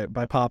week by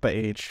Papa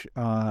H,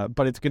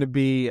 but it's going to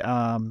be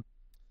April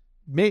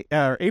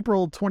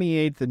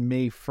 28th and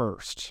May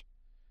 1st.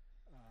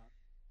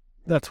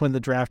 That's when the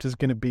draft is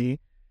going to be.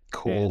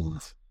 Cool.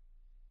 And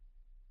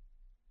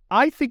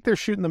I think they're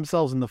shooting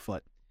themselves in the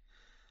foot.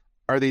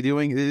 Are they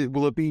doing?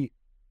 Will it be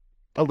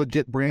a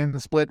legit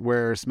brand split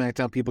where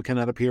SmackDown people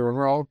cannot appear on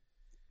Raw,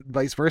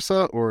 vice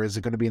versa, or is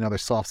it going to be another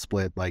soft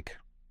split? Like,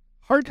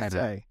 hard to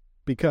say,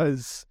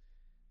 because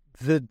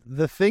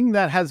the thing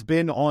that has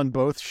been on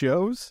both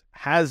shows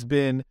has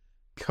been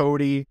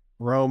Cody,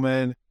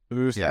 Roman,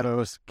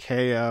 Usos,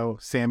 KO,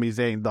 Sami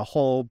Zayn, the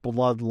whole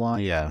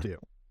bloodline.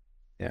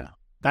 Yeah.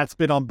 That's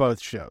been on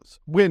both shows.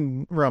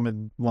 When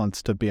Roman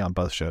wants to be on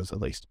both shows, at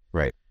least.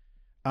 Right.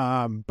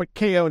 But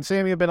KO and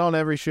Sami have been on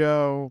every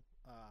show.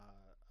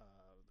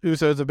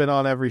 Usos have been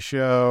on every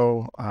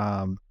show.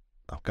 Oh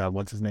God,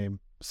 what's his name?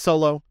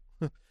 Solo.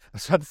 I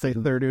was about to say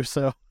third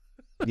Uso.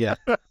 Yeah.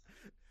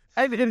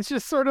 And it's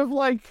just sort of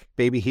like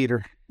baby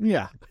heater.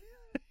 Yeah.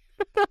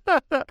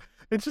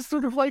 It's just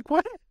sort of like,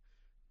 what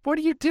are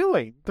you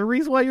doing? The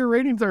reason why your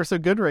ratings are so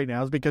good right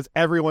now is because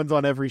everyone's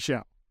on every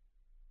show.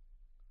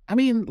 I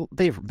mean,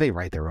 they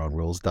write their own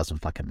rules. Doesn't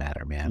fucking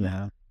matter,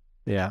 man.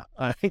 Yeah.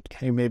 I think,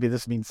 hey, maybe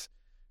this means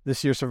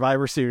this year's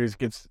Survivor Series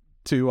gets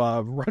to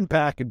run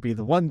back and be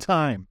the one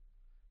time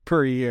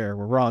per year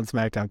where Raw and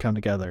SmackDown come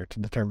together to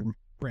determine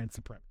brand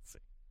supremacy.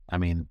 I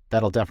mean,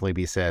 that'll definitely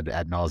be said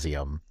ad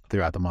nauseum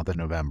throughout the month of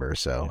November.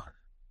 So,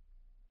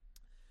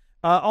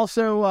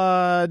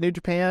 also, New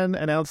Japan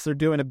announced they're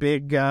doing a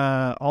big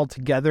all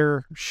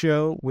together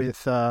show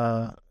with.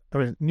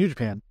 New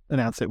Japan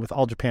announced it with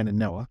All Japan and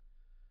Noah.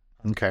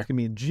 Okay, it's gonna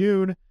be in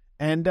June,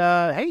 and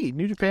hey,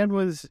 New Japan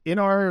was in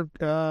our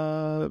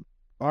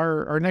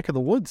neck of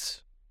the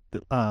woods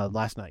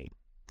last night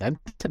and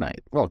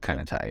tonight. Well,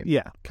 kind of tight.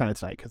 Yeah, kind of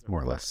tight because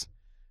more or less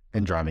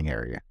in driving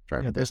area,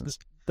 driving business.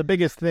 The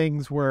biggest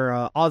things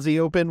were Aussie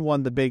Open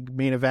won the big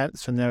main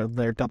events, and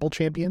they're double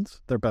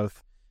champions. They're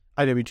both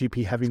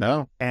IWGP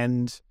Heavyweight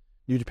and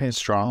New Japan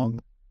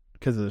Strong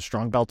because the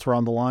strong belts were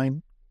on the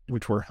line,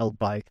 which were held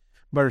by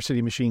Motor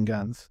City Machine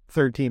Guns.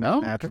 Third team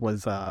match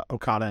was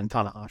Okada and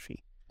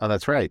Tanahashi. Oh,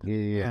 that's right.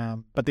 Yeah.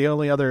 But the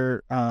only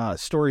other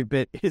story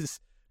bit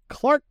is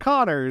Clark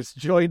Connors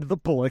joined the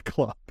Bullet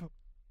Club.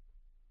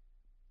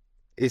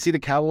 Is he the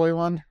cowboy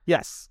one?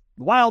 Yes.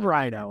 Wild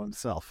Rhino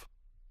himself.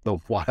 The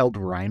Wild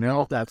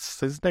Rhino? That's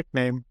his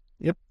nickname.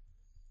 Yep.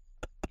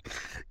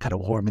 Kind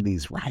of warm in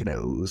these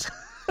rhinos.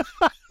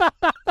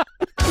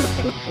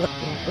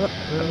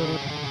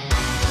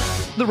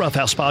 The Rough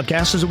House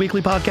Podcast is a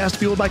weekly podcast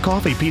fueled by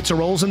coffee, pizza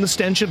rolls, and the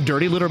stench of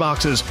dirty litter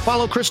boxes.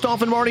 Follow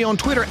Christoph and Marty on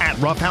Twitter at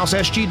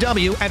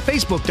RoughHouseSGW, at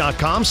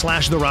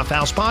Facebook.com/The Rough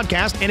House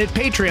Podcast, and at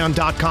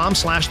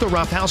Patreon.com/The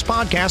Rough House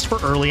Podcast for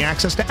early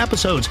access to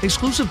episodes,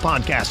 exclusive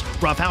podcasts,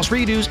 Rough House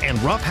redos,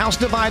 and Rough House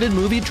Divided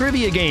movie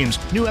trivia games.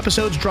 New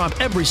episodes drop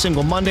every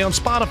single Monday on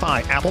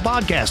Spotify, Apple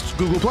Podcasts,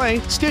 Google Play,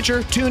 Stitcher,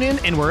 TuneIn,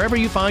 and wherever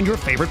you find your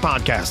favorite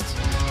podcasts.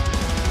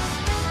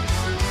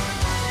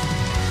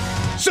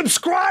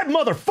 Subscribe,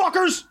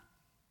 motherfuckers!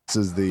 This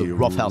is the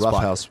Rough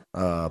House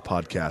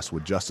podcast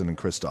with Justin and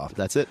Christoph.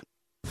 That's it.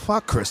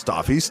 Fuck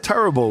Christoph. He's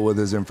terrible with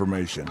his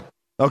information.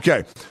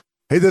 Okay.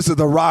 Hey, this is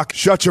The Rock.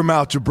 Shut your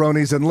mouth,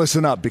 jabronis, and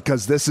listen up,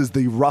 because this is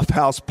the Rough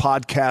House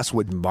podcast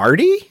with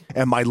Marty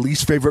and my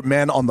least favorite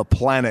man on the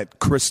planet,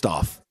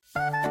 Christoph.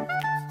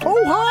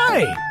 Oh,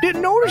 hi.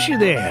 Didn't notice you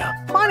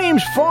there. My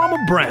name's Farmer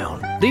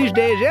Brown. These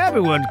days,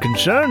 everyone's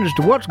concerned as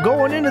to what's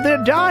going into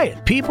their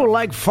diet. People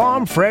like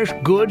farm fresh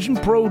goods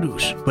and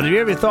produce. But have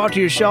you ever thought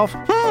to yourself,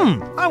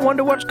 I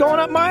wonder what's going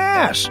up my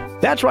ass?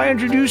 That's why I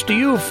introduced to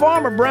you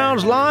Farmer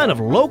Brown's line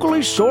of locally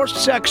sourced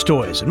sex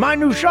toys in my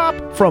new shop,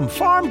 From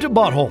Farm to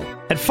Butthole.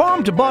 At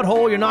Farm to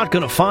Butthole, you're not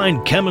going to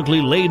find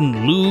chemically laden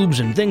lubes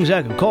and things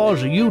that could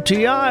cause a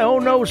UTI. Oh,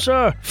 no,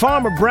 sir.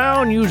 Farmer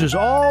Brown uses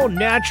all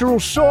natural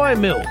soy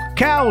milk,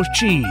 cow's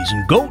cheese,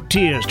 and goat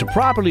tears to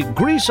properly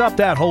grease up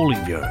that hole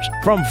of yours.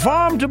 From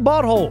Farm to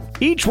Butthole,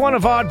 each one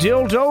of our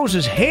dildos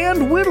is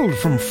hand-whittled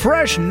from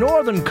fresh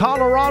northern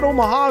Colorado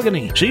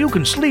mahogany, so you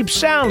can sleep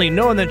soundly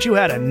knowing that you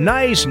had a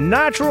nice,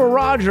 natural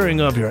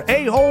rogering of your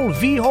A-hole,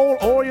 V-hole,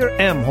 or your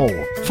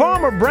M-hole.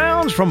 Farmer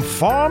Brown's From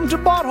Farm to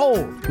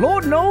Butthole.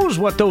 Lord knows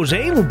what those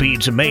anal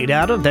beads are made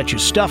out of that you're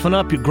stuffing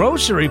up your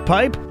grocery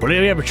pipe. Well,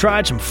 have you ever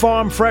tried some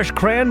farm fresh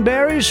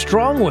cranberries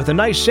strung with a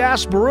nice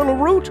sarsaparilla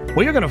root?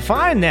 Well, you're going to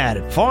find that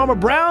at Farmer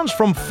Brown's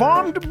From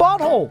Farm to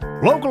Butthole.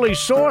 Locally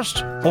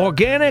sourced,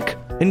 organic,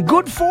 and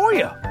good for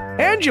you.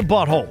 And your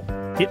butthole.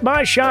 At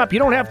my shop, you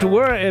don't have to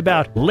worry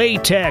about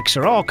latex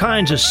or all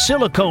kinds of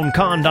silicone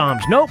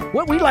condoms. Nope.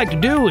 What we like to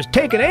do is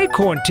take an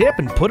acorn tip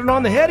and put it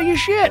on the head of your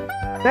shit.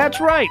 That's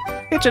right.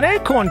 It's an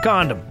acorn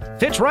condom.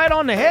 Fits right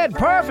on the head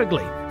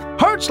perfectly.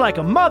 Hurts like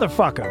a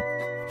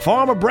motherfucker.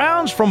 Farmer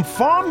Brown's From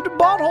Farm to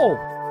Butthole.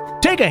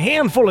 Take a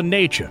handful of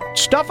nature,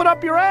 stuff it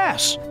up your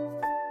ass.